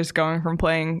night, but just going from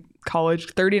playing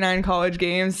 39 college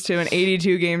games to an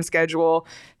 82 game schedule,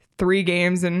 3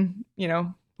 games in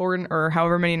 4 or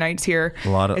however many nights here.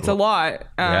 It's a lot.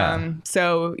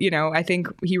 So I think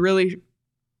he really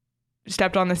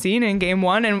stepped on the scene in game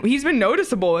 1, and he's been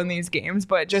noticeable in these games,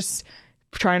 but just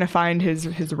trying to find his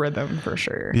rhythm for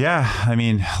sure. Yeah, I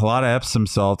mean, a lot of Epsom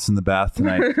salts in the bath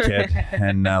tonight, kid,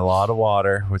 and a lot of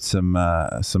water with some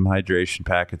hydration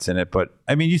packets in it. But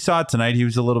I mean, you saw it tonight. He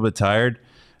was a little bit tired,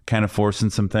 kind of forcing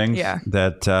some things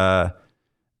that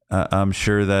I'm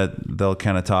sure that they'll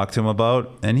kind of talk to him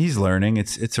about. And he's learning.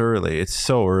 It's early. It's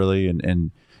so early,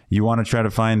 and you want to try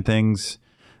to find things,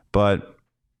 but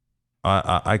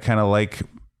I kind of like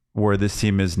where this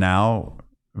team is now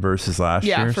versus last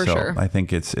year. For so sure. I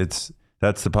think it's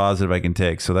that's the positive I can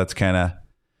take. So that's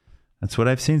what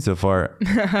I've seen so far.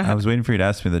 I was waiting for you to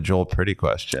ask me the Joel Pretty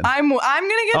question. I'm gonna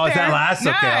get there. Is that last?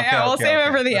 Okay, we'll save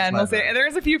it for the end.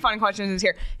 There's a few fun questions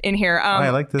in here.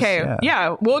 I like this. Okay,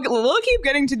 yeah, we'll keep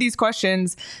getting to these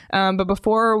questions, but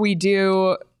before we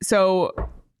do, so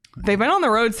they've been on the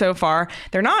road so far.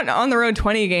 They're not on the road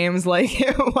 20 games like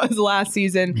it was last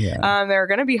season. Yeah. They're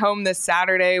going to be home this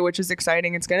Saturday, which is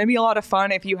exciting. It's going to be a lot of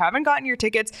fun. If you haven't gotten your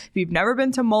tickets, if you've never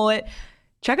been to Mullet,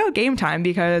 check out Game Time,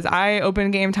 because I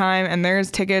open Game Time and there's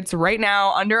tickets right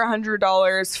now under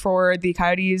 $100 for the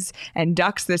Coyotes and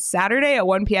Ducks this Saturday at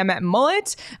 1 p.m. at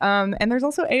Mullet. And there's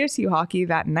also ASU hockey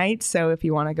that night. So if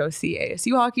you want to go see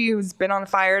ASU hockey, who's been on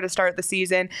fire to start the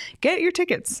season, get your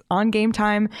tickets on Game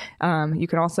Time. You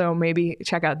can also maybe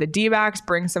check out the D-backs,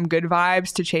 bring some good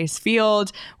vibes to Chase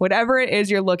Field. Whatever it is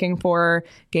you're looking for,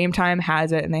 Game Time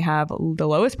has it, and they have the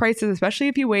lowest prices, especially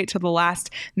if you wait till the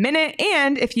last minute.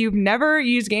 And if you've never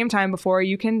used Game Time before,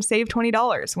 you can save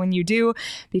 $20 when you do,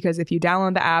 because if you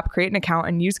download the app, create an account,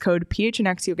 and use code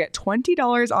PHNX, you'll get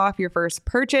 $20 off your first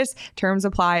purchase. Terms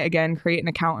apply. Again, create an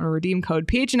account and redeem code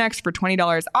PHNX for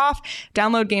 $20 off.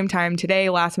 Download Game Time today.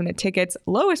 Last minute tickets,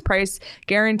 lowest price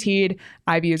guaranteed.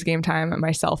 I've used Game Time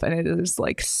myself, and it is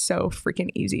like so freaking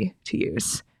easy to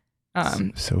use.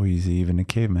 So easy, even a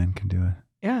caveman can do it.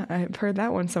 Yeah, I've heard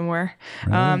that one somewhere.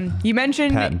 Really? You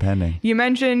mentioned patent pending. You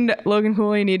mentioned Logan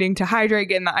Cooley needing to hydrate,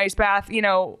 get in the ice bath.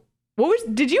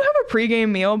 Did you have a pregame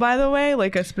meal, by the way,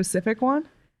 like a specific one?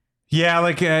 Yeah,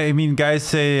 I mean, guys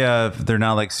say they're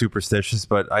not like superstitious,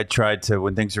 but I tried to,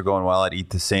 when things are going well, I'd eat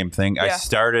the same thing. Yeah. I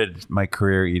started my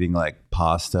career eating like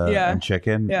pasta and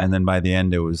chicken, and then by the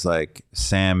end it was like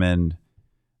salmon.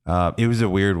 It was a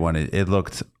weird one. It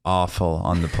looked awful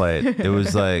on the plate. It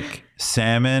was like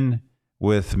salmon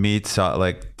with meat sauce,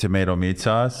 like tomato meat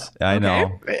sauce. I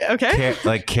know. Okay.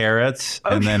 Like carrots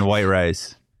and then white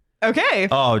rice. Okay.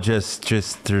 Oh, just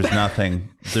there's nothing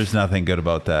good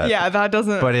about that. Yeah, that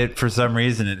doesn't. But for some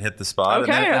reason it hit the spot.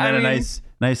 Okay. And then a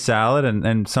nice salad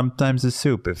and sometimes a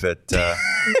soup if it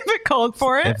if it called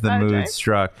for it. If the mood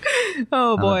struck.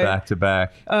 Oh boy. Back to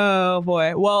back. Oh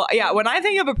boy. Well, yeah, when I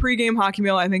think of a pregame hockey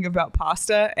meal, I think about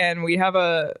pasta, and we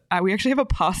actually have a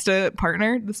pasta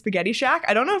partner, the Spaghetti Shack.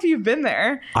 I don't know if you've been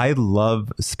there. I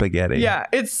love spaghetti. Yeah,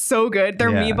 it's so good.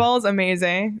 Their meatballs,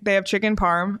 amazing. They have chicken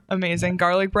parm, amazing.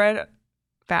 Garlic bread,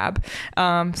 fab.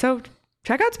 So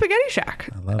check out Spaghetti Shack.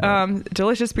 I love it.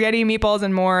 Delicious spaghetti, meatballs,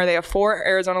 and more. They have 4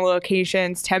 Arizona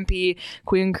locations: Tempe,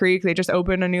 Queen Creek. They just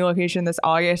opened a new location this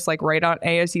August, like right on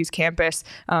ASU's campus.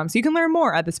 So you can learn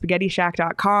more at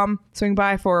thespaghettishack.com. Swing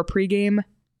by for a pregame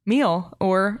meal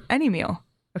or any meal.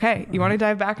 Okay, you want to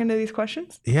dive back into these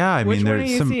questions? Yeah, I Which mean,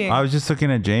 there's some. seeing? I was just looking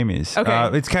at Jamie's. Okay,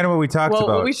 it's kind of what we talked about.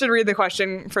 Well, we should read the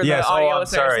question for the audio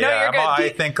listeners. Sorry, no, you're good. I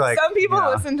think like some people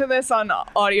listen to this on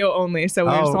audio only, so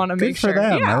we just want to make sure. Good for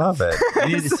them. Yeah. I love it.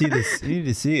 You need to see this. You need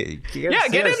to see it. Get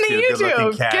in the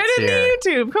YouTube. Get in the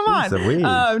YouTube. Come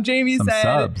on. Jamie said,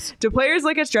 subs. Do players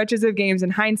look at stretches of games in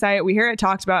hindsight? We hear it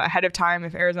talked about ahead of time.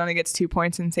 If Arizona gets 2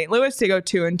 points in St. Louis to go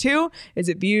 2-2, is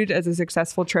it viewed as a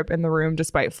successful trip in the room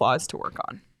despite flaws to work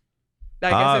on? I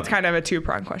guess it's kind of a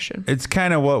 2-pronged question. It's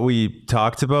kind of what we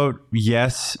talked about.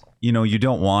 Yes, you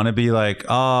don't want to be like,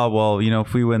 oh, well,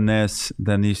 if we win this,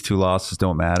 then these 2 losses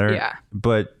don't matter. Yeah.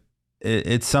 But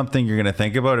it's something you're going to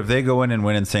think about. If they go in and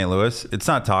win in St. Louis, it's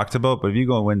not talked about, but if you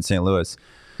go and win in St. Louis,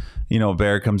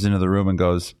 Bear comes into the room and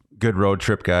goes, "Good road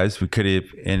trip, guys. We could have,"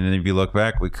 and if you look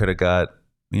back, we could have got,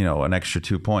 an extra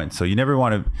 2 points. So you never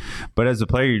want to, but as a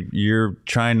player, you're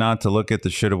trying not to look at the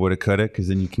shoulda, woulda, coulda, because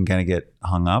then you can kind of get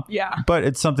hung up. Yeah. But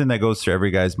it's something that goes through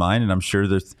every guy's mind, and I'm sure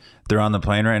they're on the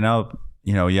plane right now,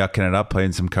 yucking it up,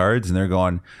 playing some cards, and they're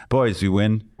going, "Boys, we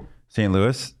win St.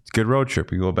 Louis. It's a good road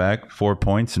trip. We go back 4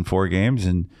 points in 4 games,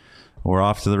 and we're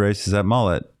off to the races at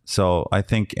Mullet." So I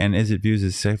think, and is it views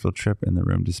as a safe trip in the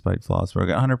room despite flaws? We're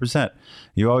 100%.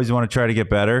 You always want to try to get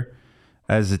better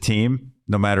as a team,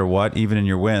 no matter what, even in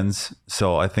your wins.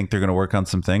 So I think they're going to work on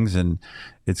some things, and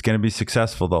it's going to be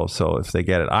successful though. So if they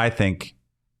get it, I think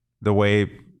the way,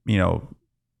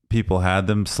 people had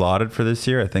them slotted for this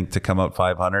year, I think to come out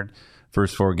 500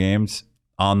 first 4 games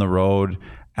on the road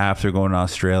after going to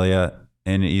Australia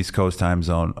in the East Coast time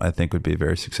zone, I think would be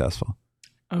very successful.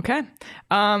 Okay.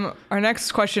 Our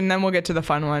next question, then we'll get to the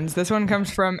fun ones. This one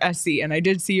comes from SC, and I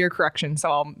did see your correction, so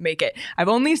I'll make it. I've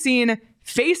only seen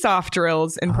face-off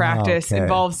drills in practice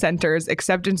involve centers,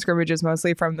 except in scrimmages,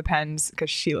 mostly from the Pens, because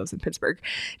she lives in Pittsburgh.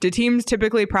 Do teams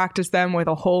typically practice them with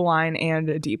a whole line and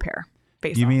a D pair?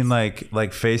 You mean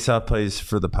like face-off plays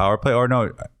for the power play? Or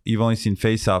no, you've only seen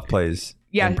face-off plays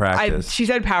in practice. She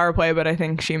said power play, but I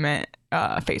think she meant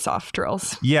face-off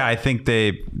drills. Yeah, I think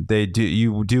they do.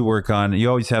 You do work on. You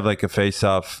always have like a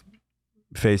face-off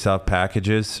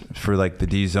packages for like the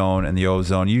D zone and the O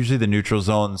zone. Usually the neutral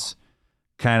zones,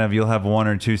 kind of, you'll have 1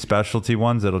 or 2 specialty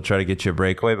ones that'll try to get you a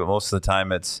breakaway, but most of the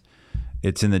time it's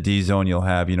in the D zone. You'll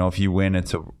have, if you win,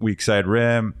 it's a weak side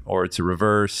rim or it's a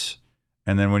reverse,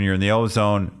 and then when you're in the O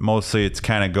zone, mostly it's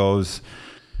kind of goes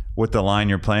with the line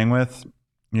you're playing with.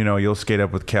 You'll skate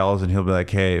up with Kells and he'll be like,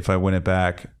 "Hey, if I win it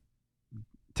back,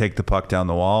 take the puck down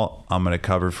the wall. I'm going to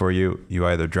cover for you. You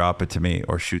either drop it to me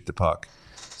or shoot the puck."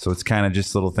 So it's kind of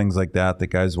just little things like that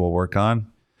guys will work on.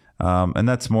 And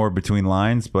that's more between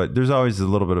lines, but there's always a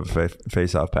little bit of a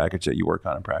face-off package that you work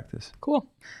on in practice. Cool.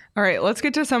 All right, let's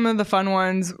get to some of the fun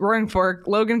ones. Roaring Fork,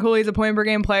 Logan Cooley's a point per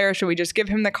game player. Should we just give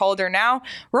him the Calder now?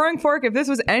 Roaring Fork, if this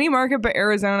was any market but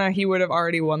Arizona, he would have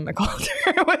already won the Calder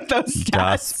with those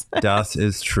stats. Das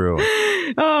is true.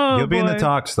 He'll be in the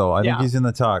talks, though. I think he's in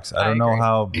the talks. I don't know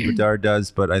how Bedard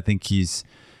does, but I think he's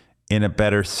in a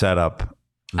better setup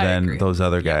than those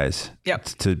other guys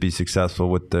to be successful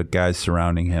with the guys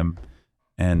surrounding him,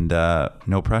 and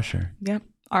no pressure. Yep.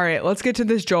 All right, let's get to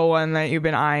this Joel one that you've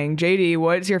been eyeing. JD,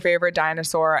 what's your favorite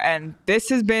dinosaur? And this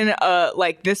has been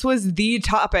this was the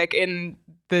topic in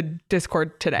the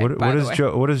Discord today.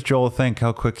 What does Joel think?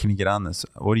 How quick can you get on this?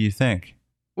 What do you think?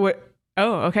 What?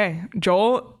 Oh, okay.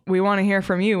 Joel, we want to hear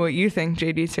from you what you think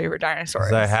JD's favorite dinosaur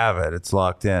is. I have it. It's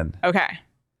locked in. Okay.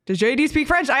 Does JD speak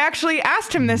French? I actually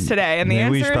asked him this today, and the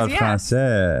answer is yes. Oui, je parle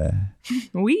français.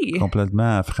 Oui.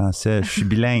 Complètement français. Je suis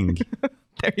bilingue.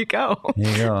 There you go.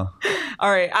 There you go.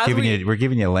 All right. We're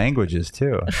giving you languages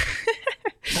too.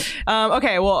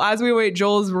 Okay. Well, as we wait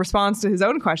Joel's response to his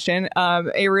own question,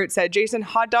 A-Root said, Jason,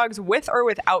 hot dogs with or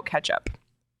without ketchup?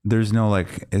 There's no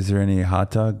is there any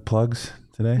hot dog plugs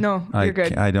today? No, you're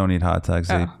good. I don't eat hot dogs.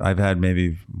 Oh. I've had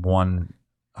maybe 1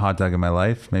 hot dog in my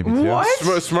life, maybe 2.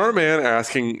 What? Smart man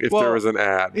asking if there was an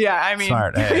ad. Yeah, I mean,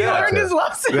 smart. He learned his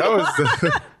lesson.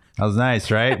 That was nice,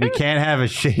 right? We can't have a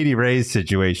Shady Rays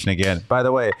situation again. By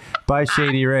the way, buy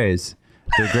Shady Rays.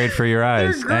 They're great for your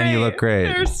eyes, and you look great.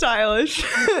 They're stylish.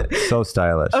 So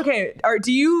stylish. Okay,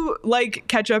 do you like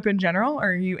ketchup in general,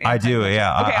 or are you anti-ketchup? I do,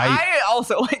 yeah. Okay, I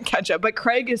also like ketchup, but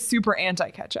Craig is super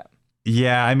anti-ketchup.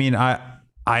 Yeah, I mean, I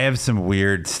have some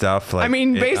weird stuff. Based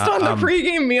on the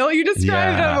pregame meal you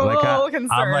described, I'm a little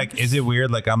concerned. I'm like, is it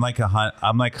weird? I'm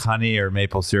like honey or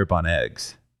maple syrup on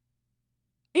eggs.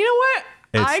 You know what?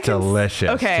 It's delicious.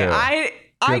 Okay, too.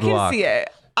 I can see it.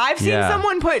 I've seen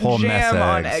someone put jam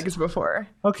on eggs before.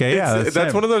 Okay,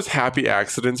 that's one of those happy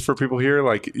accidents for people here.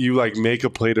 Like you make a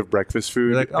plate of breakfast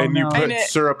food you put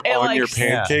syrup on your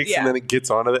pancakes and then it gets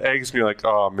onto the eggs and you're like,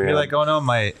 oh man. You're like, oh no,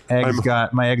 my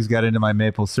eggs got into my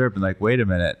maple syrup, and wait a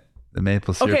minute. The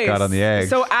maple syrup got on the eggs.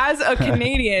 So as a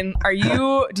Canadian,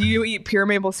 do you eat pure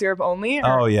maple syrup only?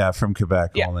 Or? Oh yeah, from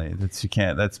Quebec only.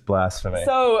 That's blasphemy.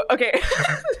 So okay.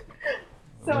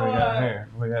 So what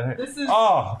we got here? This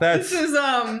is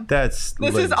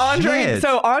legit. Andre.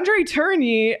 So Andre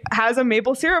Tourigny has a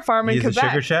maple syrup farm in Quebec. He's a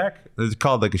sugar shack? It's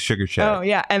called like a sugar shack. Oh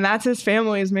yeah, and that's his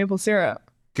family's maple syrup.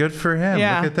 Good for him.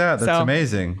 Yeah. Look at that. That's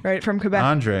amazing. Right from Quebec.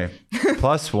 Andre,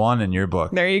 +1 in your book.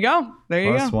 There you go.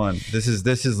 +1.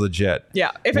 This is legit.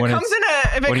 Yeah. If it comes in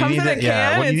a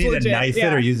can, when you need legit. to knife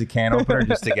it or use a can opener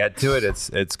just to get to it,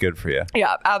 it's good for you.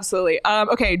 Yeah, absolutely.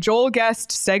 Okay, Joel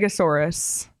guessed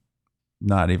Stegosaurus.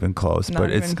 Not even close.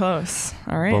 Not even close.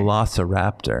 All right.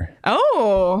 Velociraptor.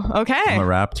 Oh, okay. I'm a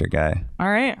Raptor guy. All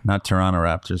right. Not Toronto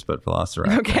Raptors, but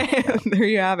Velociraptor. Okay. There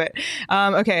you have it.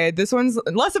 Okay. This one's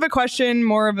less of a question,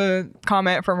 more of a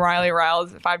comment from Riley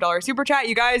Riles, $5 super chat.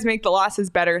 You guys make the losses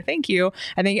better. Thank you.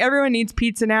 I think everyone needs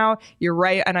pizza now. You're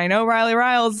right. And I know Riley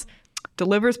Riles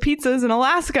delivers pizzas in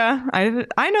Alaska.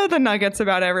 I know the nuggets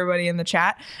about everybody in the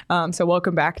chat. So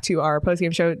welcome back to our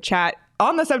postgame show chat.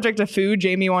 On the subject of food,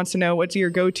 Jamie wants to know, what's your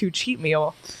go-to cheat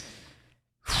meal?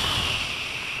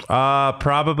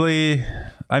 Probably,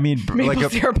 I mean, maple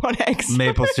syrup on eggs.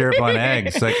 Maple syrup on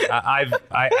eggs. Like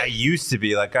I used to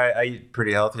be like, I eat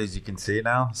pretty healthy, as you can see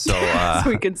now. So as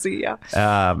we can see, yeah.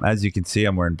 As you can see,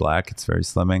 I'm wearing black. It's very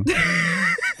slimming.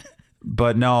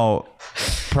 But no,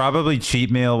 probably cheat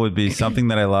meal would be something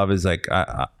that I love. Is like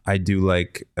I do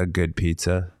like a good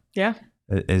pizza. Yeah.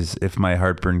 Is if my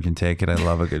heartburn can take it, I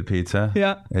love a good pizza.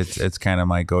 Yeah, it's kind of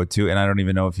my go-to, and I don't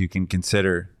even know if you can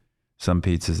consider some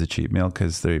pizzas a cheat meal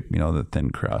because they're the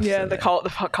thin crust. Yeah, the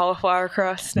cauliflower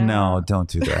crust. Now. No, don't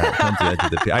do that. Don't do that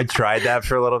to the. I tried that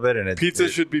for a little bit, and pizza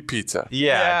should be pizza.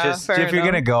 Yeah, just if you're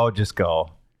gonna go, just go.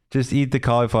 Just eat the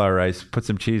cauliflower rice. Put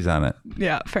some cheese on it.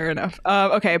 Yeah, fair enough.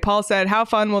 Okay, Paul said, how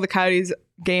fun will the Coyotes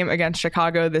game against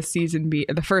Chicago this season be?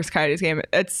 The first Coyotes game.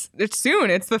 It's soon.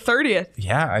 It's the 30th.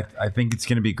 Yeah, I think it's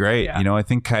going to be great. Yeah. I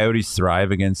think Coyotes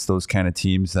thrive against those kind of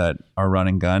teams that are run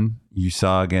and gun. You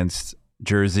saw against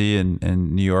Jersey and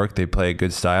New York, they play a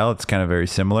good style. It's kind of very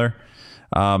similar.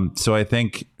 So I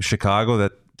think Chicago,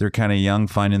 that they're kind of young,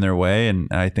 finding their way, and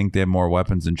I think they have more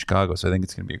weapons than Chicago. So I think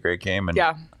it's going to be a great game. And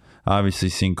yeah. Obviously,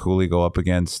 seeing Cooley go up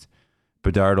against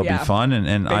Bedard will be fun.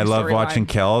 And I love watching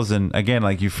Kells. And again,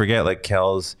 like you forget, like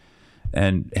Kells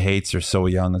and Hates are so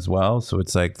young as well. So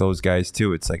it's like those guys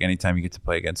too. It's like anytime you get to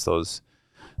play against those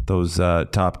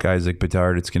top guys like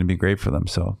Bedard, it's going to be great for them.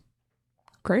 So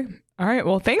great. All right.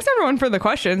 Well, thanks everyone for the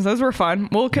questions. Those were fun.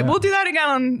 We'll do that again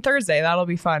on Thursday. That'll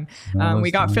be fun. We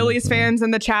got Phillies fans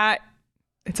in the chat.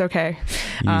 It's okay.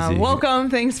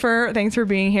 Welcome. Thanks for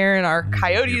being here in our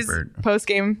Coyotes post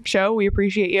game show. We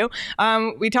appreciate you.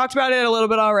 We talked about it a little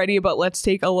bit already, but let's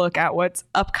take a look at what's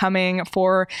upcoming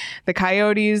for the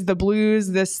Coyotes, the Blues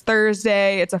this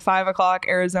Thursday. It's a 5:00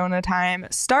 Arizona time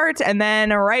start, and then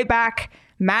right back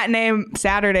matinee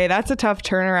Saturday. That's a tough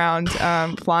turnaround.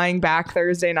 Flying back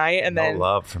Thursday night, and then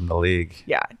love from the league.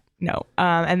 Yeah. No.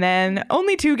 And then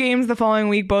only 2 games the following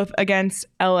week, both against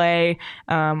LA,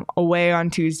 away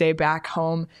on Tuesday, back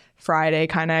home Friday.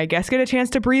 Kind of, I guess, get a chance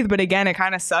to breathe. But again, it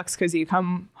kind of sucks because you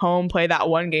come home, play that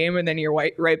one game, and then you're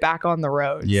right back on the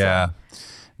road. Yeah. So.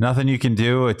 Nothing you can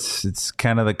do. It's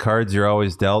kind of the cards you're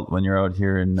always dealt when you're out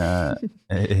here in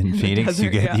Phoenix. You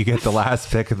get the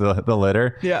last pick of the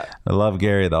litter. Yeah. I love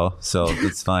Gary though, so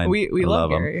it's fine. we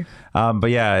love Gary. But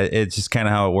yeah, it's just kind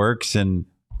of how it works. And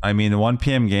I mean, the 1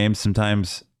 p.m. game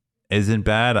sometimes isn't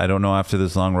bad. I don't know after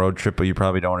this long road trip, but you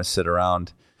probably don't want to sit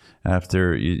around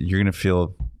after. You're going to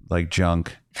feel like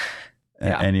junk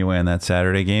anyway on that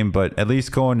Saturday game. But at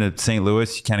least going to St.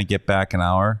 Louis, you kind of get back an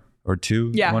hour or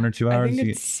two, 1 or 2 hours. I think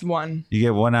it's 1. You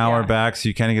get 1 hour back, so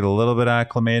you kind of get a little bit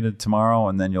acclimated tomorrow,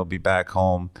 and then you'll be back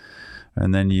home.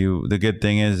 And then the good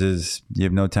thing is you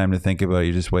have no time to think about it.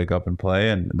 You just wake up and play,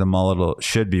 and the mullet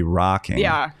should be rocking.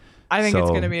 Yeah. I think it's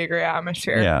going to be a great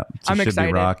atmosphere. Yeah, I'm excited. Should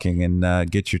be rocking, and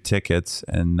get your tickets,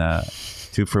 and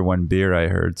 2 for 1 beer. I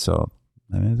heard. So,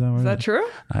 I mean, is that true?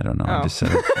 I don't know. I just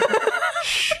said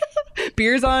it.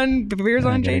 Beers on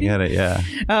JD. Get it? Yeah.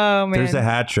 Oh man. There's a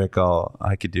hat trick.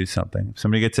 I could do something. If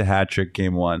somebody gets a hat trick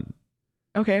game 1.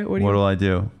 Okay. What will I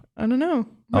do? I don't know.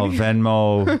 I'll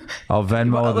Venmo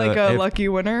like a lucky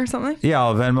winner or something. Yeah,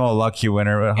 I'll Venmo a lucky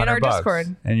winner. $100 in our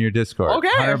Discord. In your Discord. Okay.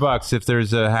 $100 if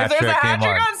there's a hat trick. If there's a hat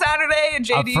trick on Saturday,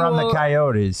 JD from the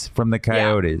Coyotes. From the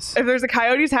Coyotes. Yeah. If there's a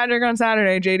Coyotes hat trick on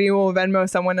Saturday, JD will Venmo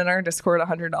someone in our Discord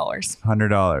 $100.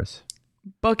 $100.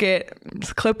 Book it.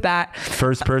 Just clip that.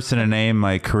 First person to name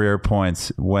my career points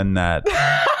when that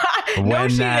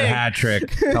that hat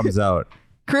trick comes out.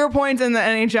 Career points in the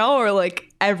NHL or like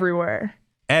everywhere?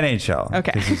 NHL.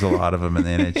 Okay. Because there's a lot of them in the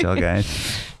NHL,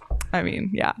 guys. I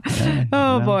mean, yeah.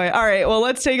 Boy. All right. Well,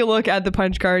 let's take a look at the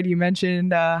punch card. You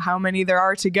mentioned how many there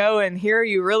are to go, and here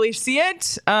you really see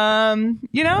it. Don't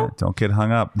get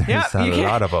hung up. There's a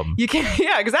lot of them. You can't.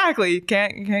 Yeah, exactly. You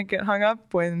can't get hung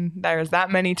up when there's that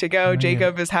many to go.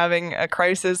 Jacob is having a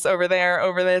crisis over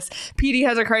this. PD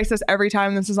has a crisis every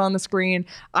time this is on the screen.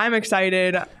 I'm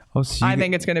excited. I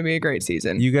think it's going to be a great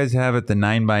season. You guys have it the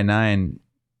 9x9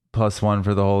 +1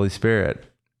 for the Holy Spirit.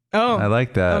 Oh, I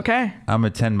like that. Okay. I'm a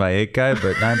 10x8 guy,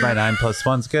 but 9x9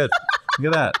 +1's good.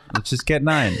 Look at that. Let's just get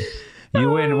 9. You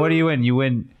win. What do you win? You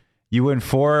You win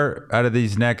 4 out of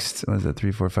these next, what is it,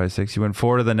 3, 4, 5, 6? You win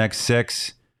 4 to the next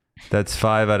 6. That's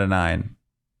 5 out of 9.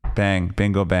 Bang,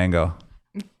 bingo, bango.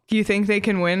 Do you think they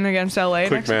can win against LA?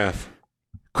 Quick math.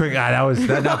 Quick,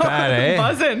 that not bad, eh?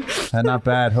 Buzzing. That not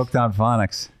bad. Hooked on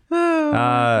phonics.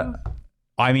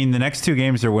 I mean, the next 2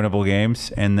 games are winnable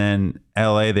games, and then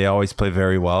LA, they always play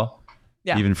very well.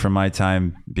 Yeah. Even from my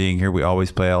time being here, we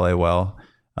always play LA well.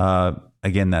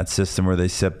 Again, that system where they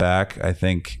sit back, I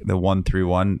think the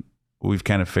 1-3-1, we've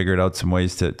kind of figured out some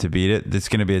ways to beat it. It's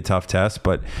going to be a tough test,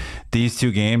 but these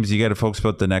 2 games, you got to focus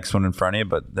about the next one in front of you,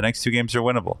 but the next 2 games are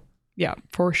winnable. Yeah,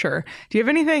 for sure. Do you have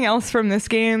anything else from this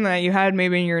game that you had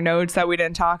maybe in your notes that we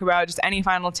didn't talk about? Just any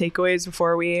final takeaways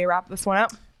before we wrap this one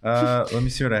up? Let me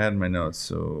see what I had in my notes.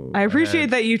 So I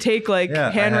appreciate that you take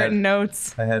handwritten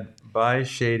notes. I had Bye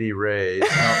Shady Rays. No,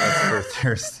 that's for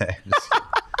Thursday.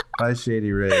 Bye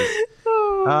Shady Rays.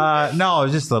 No,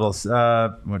 just little.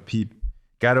 What Pete? You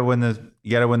gotta win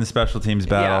the special teams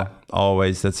battle. Yeah.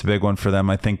 Always. That's a big one for them.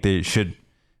 I think they should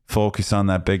focus on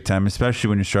that big time, especially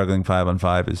when you're struggling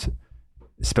 5-on-5. Is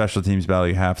special teams battle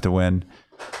you have to win.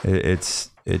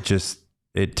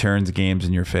 It turns games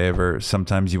in your favor.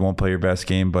 Sometimes you won't play your best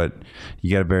game, but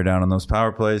you got to bear down on those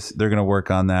power plays. They're going to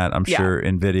work on that, I'm sure,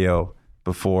 in video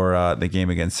before the game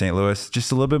against St. Louis.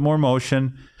 Just a little bit more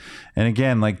motion. And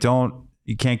again,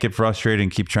 you can't get frustrated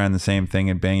and keep trying the same thing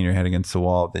and banging your head against the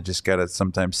wall. They just got to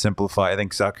sometimes simplify. I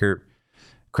think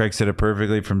Craig said it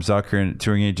perfectly from Zucker and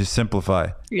Tourigny, just simplify.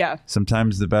 Yeah.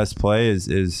 Sometimes the best play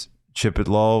is chip it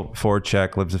low,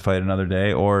 forecheck, lives to fight another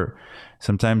day. Or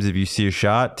sometimes if you see a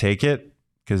shot, take it,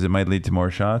 because it might lead to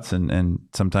more shots. And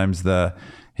sometimes the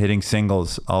hitting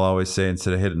singles, I'll always say,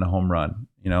 instead of hitting a home run,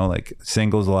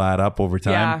 singles will add up over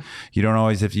time. Yeah. You don't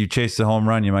always, if you chase the home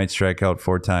run, you might strike out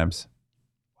 4 times.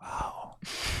 Wow.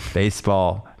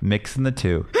 Baseball, mixing the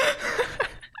 2.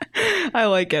 I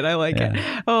like it.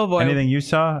 Oh boy. Anything you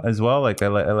saw as well? I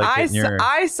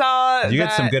saw. You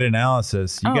got some good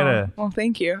analysis. Well,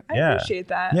 thank you. I appreciate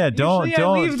that. Yeah, don't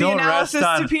rest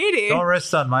on Petey. Don't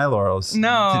rest on my laurels.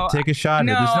 No, take a shot.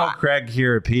 No. There's no Craig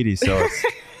here at Petey, so it's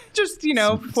just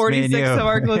 46 of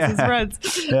our closest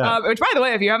friends. Yeah. Which, by the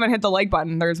way, if you haven't hit the like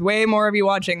button, there's way more of you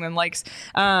watching than likes.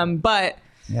 But.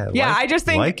 I just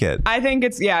think I think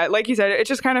it's like you said, it's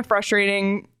just kind of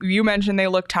frustrating. You mentioned they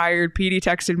look tired. Petey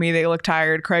texted me they look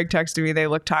tired. Craig texted me they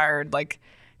look tired.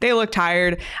 They look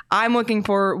tired. I'm looking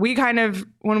for,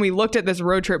 when we looked at this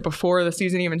road trip before the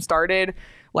season even started,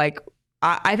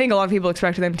 I think a lot of people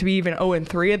expected them to be even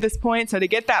 0-3 at this point. So to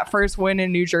get that first win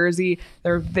in New Jersey,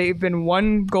 they've been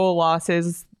 1-goal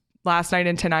losses last night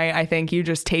and tonight. I think you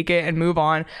just take it and move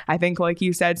on. I think, like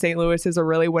you said, St. Louis is a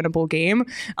really winnable game.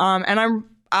 And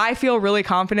I feel really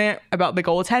confident about the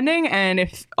goaltending, and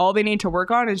if all they need to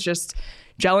work on is just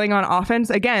gelling on offense.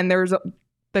 Again,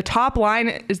 the top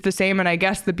line is the same, and I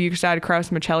guess the Bukestad, Krause,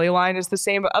 Michelli line is the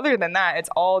same, but other than that, it's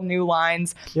all new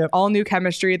lines, all new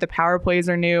chemistry. The power plays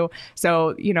are new,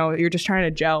 so you're just trying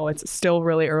to gel. It's still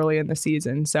really early in the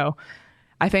season, so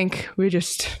I think we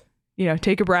just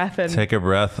take a breath.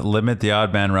 Limit the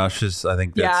odd man rushes. I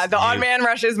think that's the odd man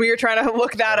rushes. We were trying to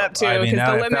look that up too, because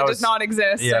the limit does not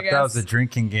exist. Yeah, if that was a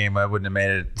drinking game, I wouldn't have made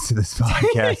it to this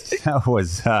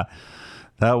podcast.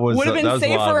 that would have been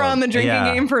safer on the drinking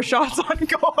game for shots on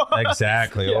goal.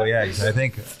 Exactly. Yeah. Oh yeah. I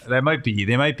think they might be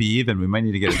even. We might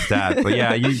need to get a stat. But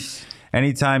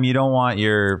anytime you don't want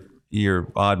your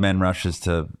odd man rushes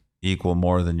to equal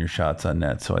more than your shots on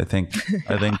net. So I think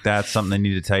that's something they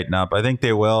need to tighten up. I think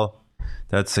they will.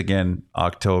 That's again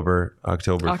October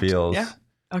feels. Yeah.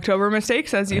 October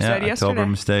mistakes, as you said yesterday. October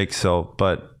mistakes. So,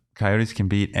 but Coyotes can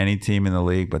beat any team in the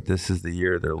league, but this is the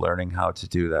year they're learning how to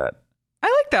do that. I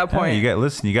like that point. You got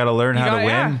to learn how to win.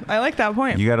 Yeah, I like that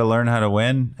point. You got to learn how to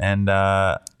win, and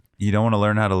you don't want to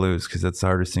learn how to lose, because that's the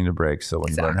hardest thing to break. So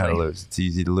when you learn how to lose, it's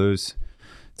easy to lose.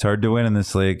 It's hard to win in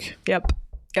this league. Yep.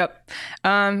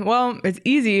 Well, it's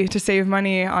easy to save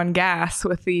money on gas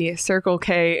with the Circle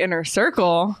K Inner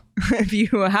Circle. If you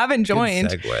haven't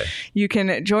joined, you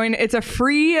can join. It's a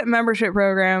free membership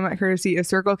program courtesy of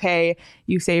Circle K.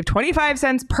 You save 25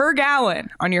 cents per gallon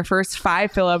on your first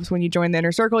 5 fill-ups when you join the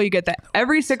Inner Circle. You get that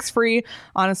every 6 free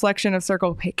on a selection of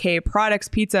Circle K products,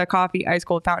 pizza, coffee, ice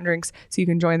cold fountain drinks. So you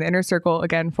can join the Inner Circle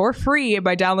again for free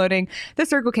by downloading the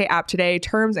Circle K app today.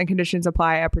 Terms and conditions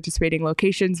apply at participating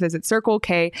locations. Visit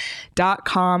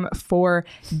CircleK.com for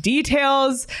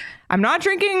details. I'm not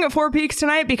drinking 4 Peaks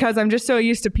tonight because I'm just so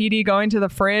used to PD going to the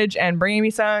fridge and bringing me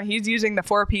some. He's using the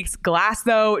 4 Peaks glass,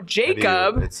 though.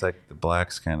 Jacob. It's like the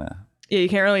black's kind of. Yeah, you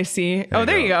can't really see.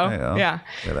 There you go. Yeah.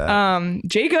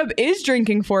 Jacob is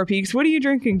drinking 4 Peaks. What are you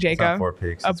drinking, Jacob? It's not 4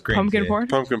 Peaks. It's green pumpkin porter?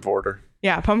 Pumpkin porter.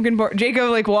 Yeah, pumpkin porter. Jacob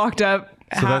like walked up.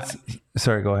 So that's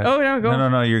sorry. Go ahead. Oh no, go.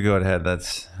 No. You're go ahead.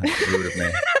 That's rude of me.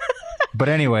 But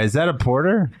anyway, is that a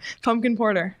porter? Pumpkin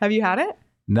porter. Have you had it?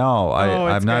 No,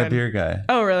 I'm not a beer guy.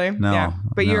 Oh really? No. Yeah.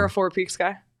 But you're a Four Peaks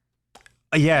guy.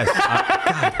 Yes.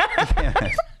 God,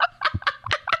 yes.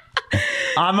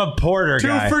 I'm a porter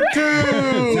guy. 2 for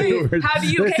 2. Have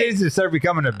you? This needs to start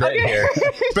becoming a bit here.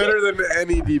 Better than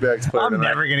any D-backs player. I'm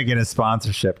never going to get a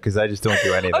sponsorship because I just don't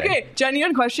do anything. Okay,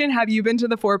 genuine question. Have you been to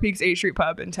the Four Peaks 8th Street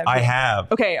Pub in Tempe? I have.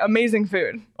 Okay, amazing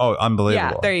food. Oh,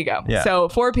 unbelievable. Yeah, there you go. Yeah. So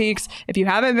Four Peaks, if you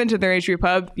haven't been to their 8th Street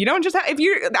Pub, you don't just have, I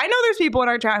know there's people in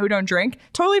our chat who don't drink.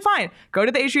 Totally fine. Go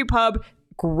to the 8th Street Pub.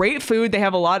 Great food. They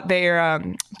have a lot. They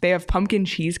have pumpkin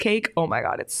cheesecake. Oh my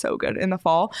God, it's so good in the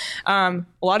fall. A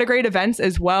lot of great events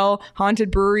as well.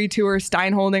 Haunted Brewery Tour,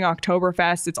 Steinholding,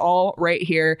 Oktoberfest. It's all right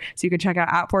here. So you can check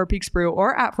out at Four Peaks Brew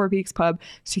or at Four Peaks Pub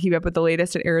to keep up with the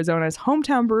latest at Arizona's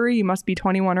hometown brewery. You must be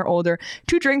 21 or older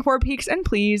to drink Four Peaks, and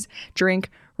please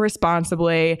drink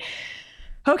responsibly.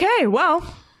 Okay,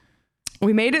 well,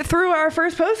 we made it through our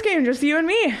first post game, just you and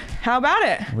me. How about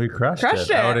it? We crushed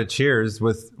it. I would have cheers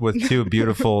with 2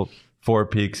 beautiful Four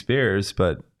Peaks beers,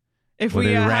 but if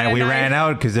we ran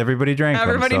out because everybody drank them.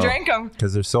 Everybody drank them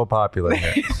because they're so popular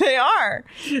here.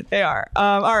 They are.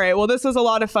 All right. Well, this was a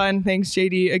lot of fun. Thanks,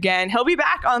 JD. Again, he'll be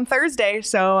back on Thursday.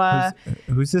 So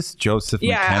who's this Joseph?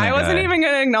 Yeah, McKenna I wasn't guy? even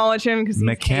going to acknowledge him because he's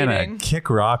McKenna. hating. Kick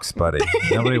rocks, buddy.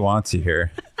 Nobody wants you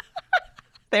here.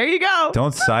 There you go.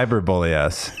 Don't cyberbully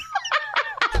us.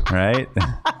 Right?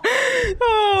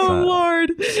 Oh,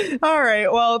 Lord. All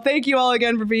right. Well, thank you all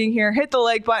again for being here. Hit the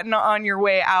like button on your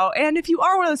way out. And if you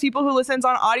are one of those people who listens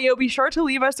on audio, be sure to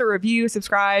leave us a review,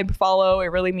 subscribe, follow. It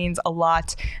really means a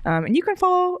lot. And you can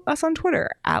follow us on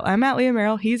Twitter. I'm at Leah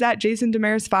Merrill. He's at Jason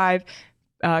Demers 5.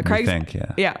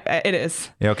 Craig, yeah, it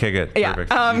is. Yeah, okay, good. Yeah,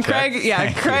 Perfect.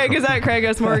 Craig is at Craig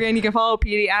S. Morgan. You can follow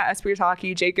PD at Esprit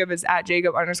Hockey. Jacob is at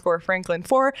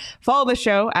Jacob_Franklin4. Follow the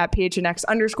show at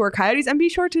PHNX_Coyotes, and be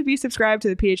sure to be subscribed to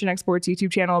the PHNX Sports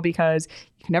YouTube channel because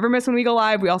you can never miss when we go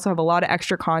live. We also have a lot of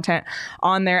extra content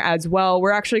on there as well.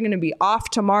 We're actually going to be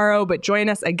off tomorrow, but join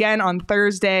us again on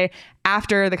Thursday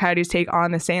after the Coyotes take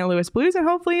on the St. Louis Blues, and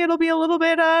hopefully it'll be a little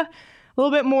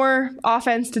bit more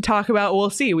offense to talk about. We'll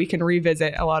see. We can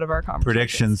revisit a lot of our conversations.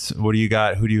 Predictions. What do you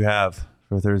got? Who do you have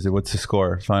for Thursday? What's the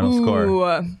score? Final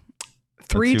score?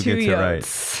 3-2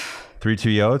 Yotes.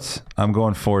 3-2 Yotes? I'm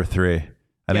going 4-3.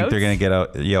 I think they're going to get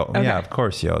out. Okay. Yeah, of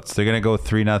course, Yotes. They're going to go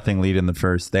 3-0 lead in the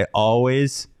first. They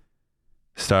always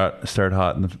start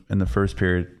hot in the first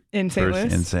period. In St.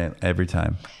 Louis? Every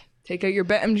time. Take out your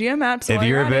BetMGM apps. If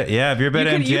you're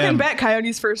BetMGM, you can bet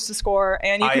Coyotes first to score,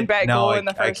 and you can bet goal in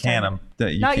the first. I can't.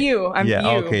 Not you. I'm you.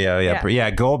 Okay. Yeah.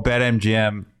 Go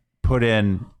BetMGM. Put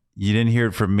in. You didn't hear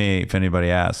it from me, if anybody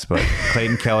asks, but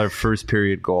Clayton Keller first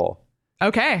period goal.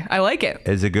 Okay, I like it.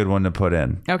 Is a good one to put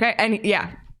in. Okay, and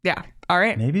yeah. All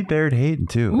right. Maybe Barrett Hayton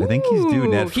too. Ooh, I think he's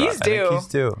due.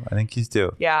 I think he's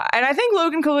due. Yeah, and I think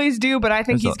Logan Cooley's due, but I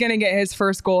think he's going to get his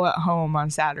first goal at home on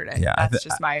Saturday. Yeah, that's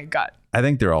just my gut. I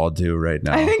think they're all due right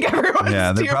now. I think everyone's due.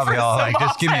 Yeah, they're probably all like,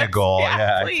 just give me a goal.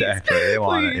 Yeah, please, exactly. They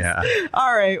want it. Yeah.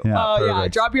 All right. Yeah,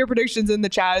 drop your predictions in the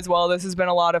chat as well. This has been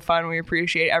a lot of fun. We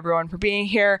appreciate everyone for being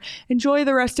here. Enjoy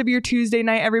the rest of your Tuesday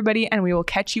night, everybody, and we will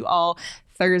catch you all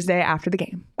Thursday after the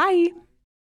game. Bye.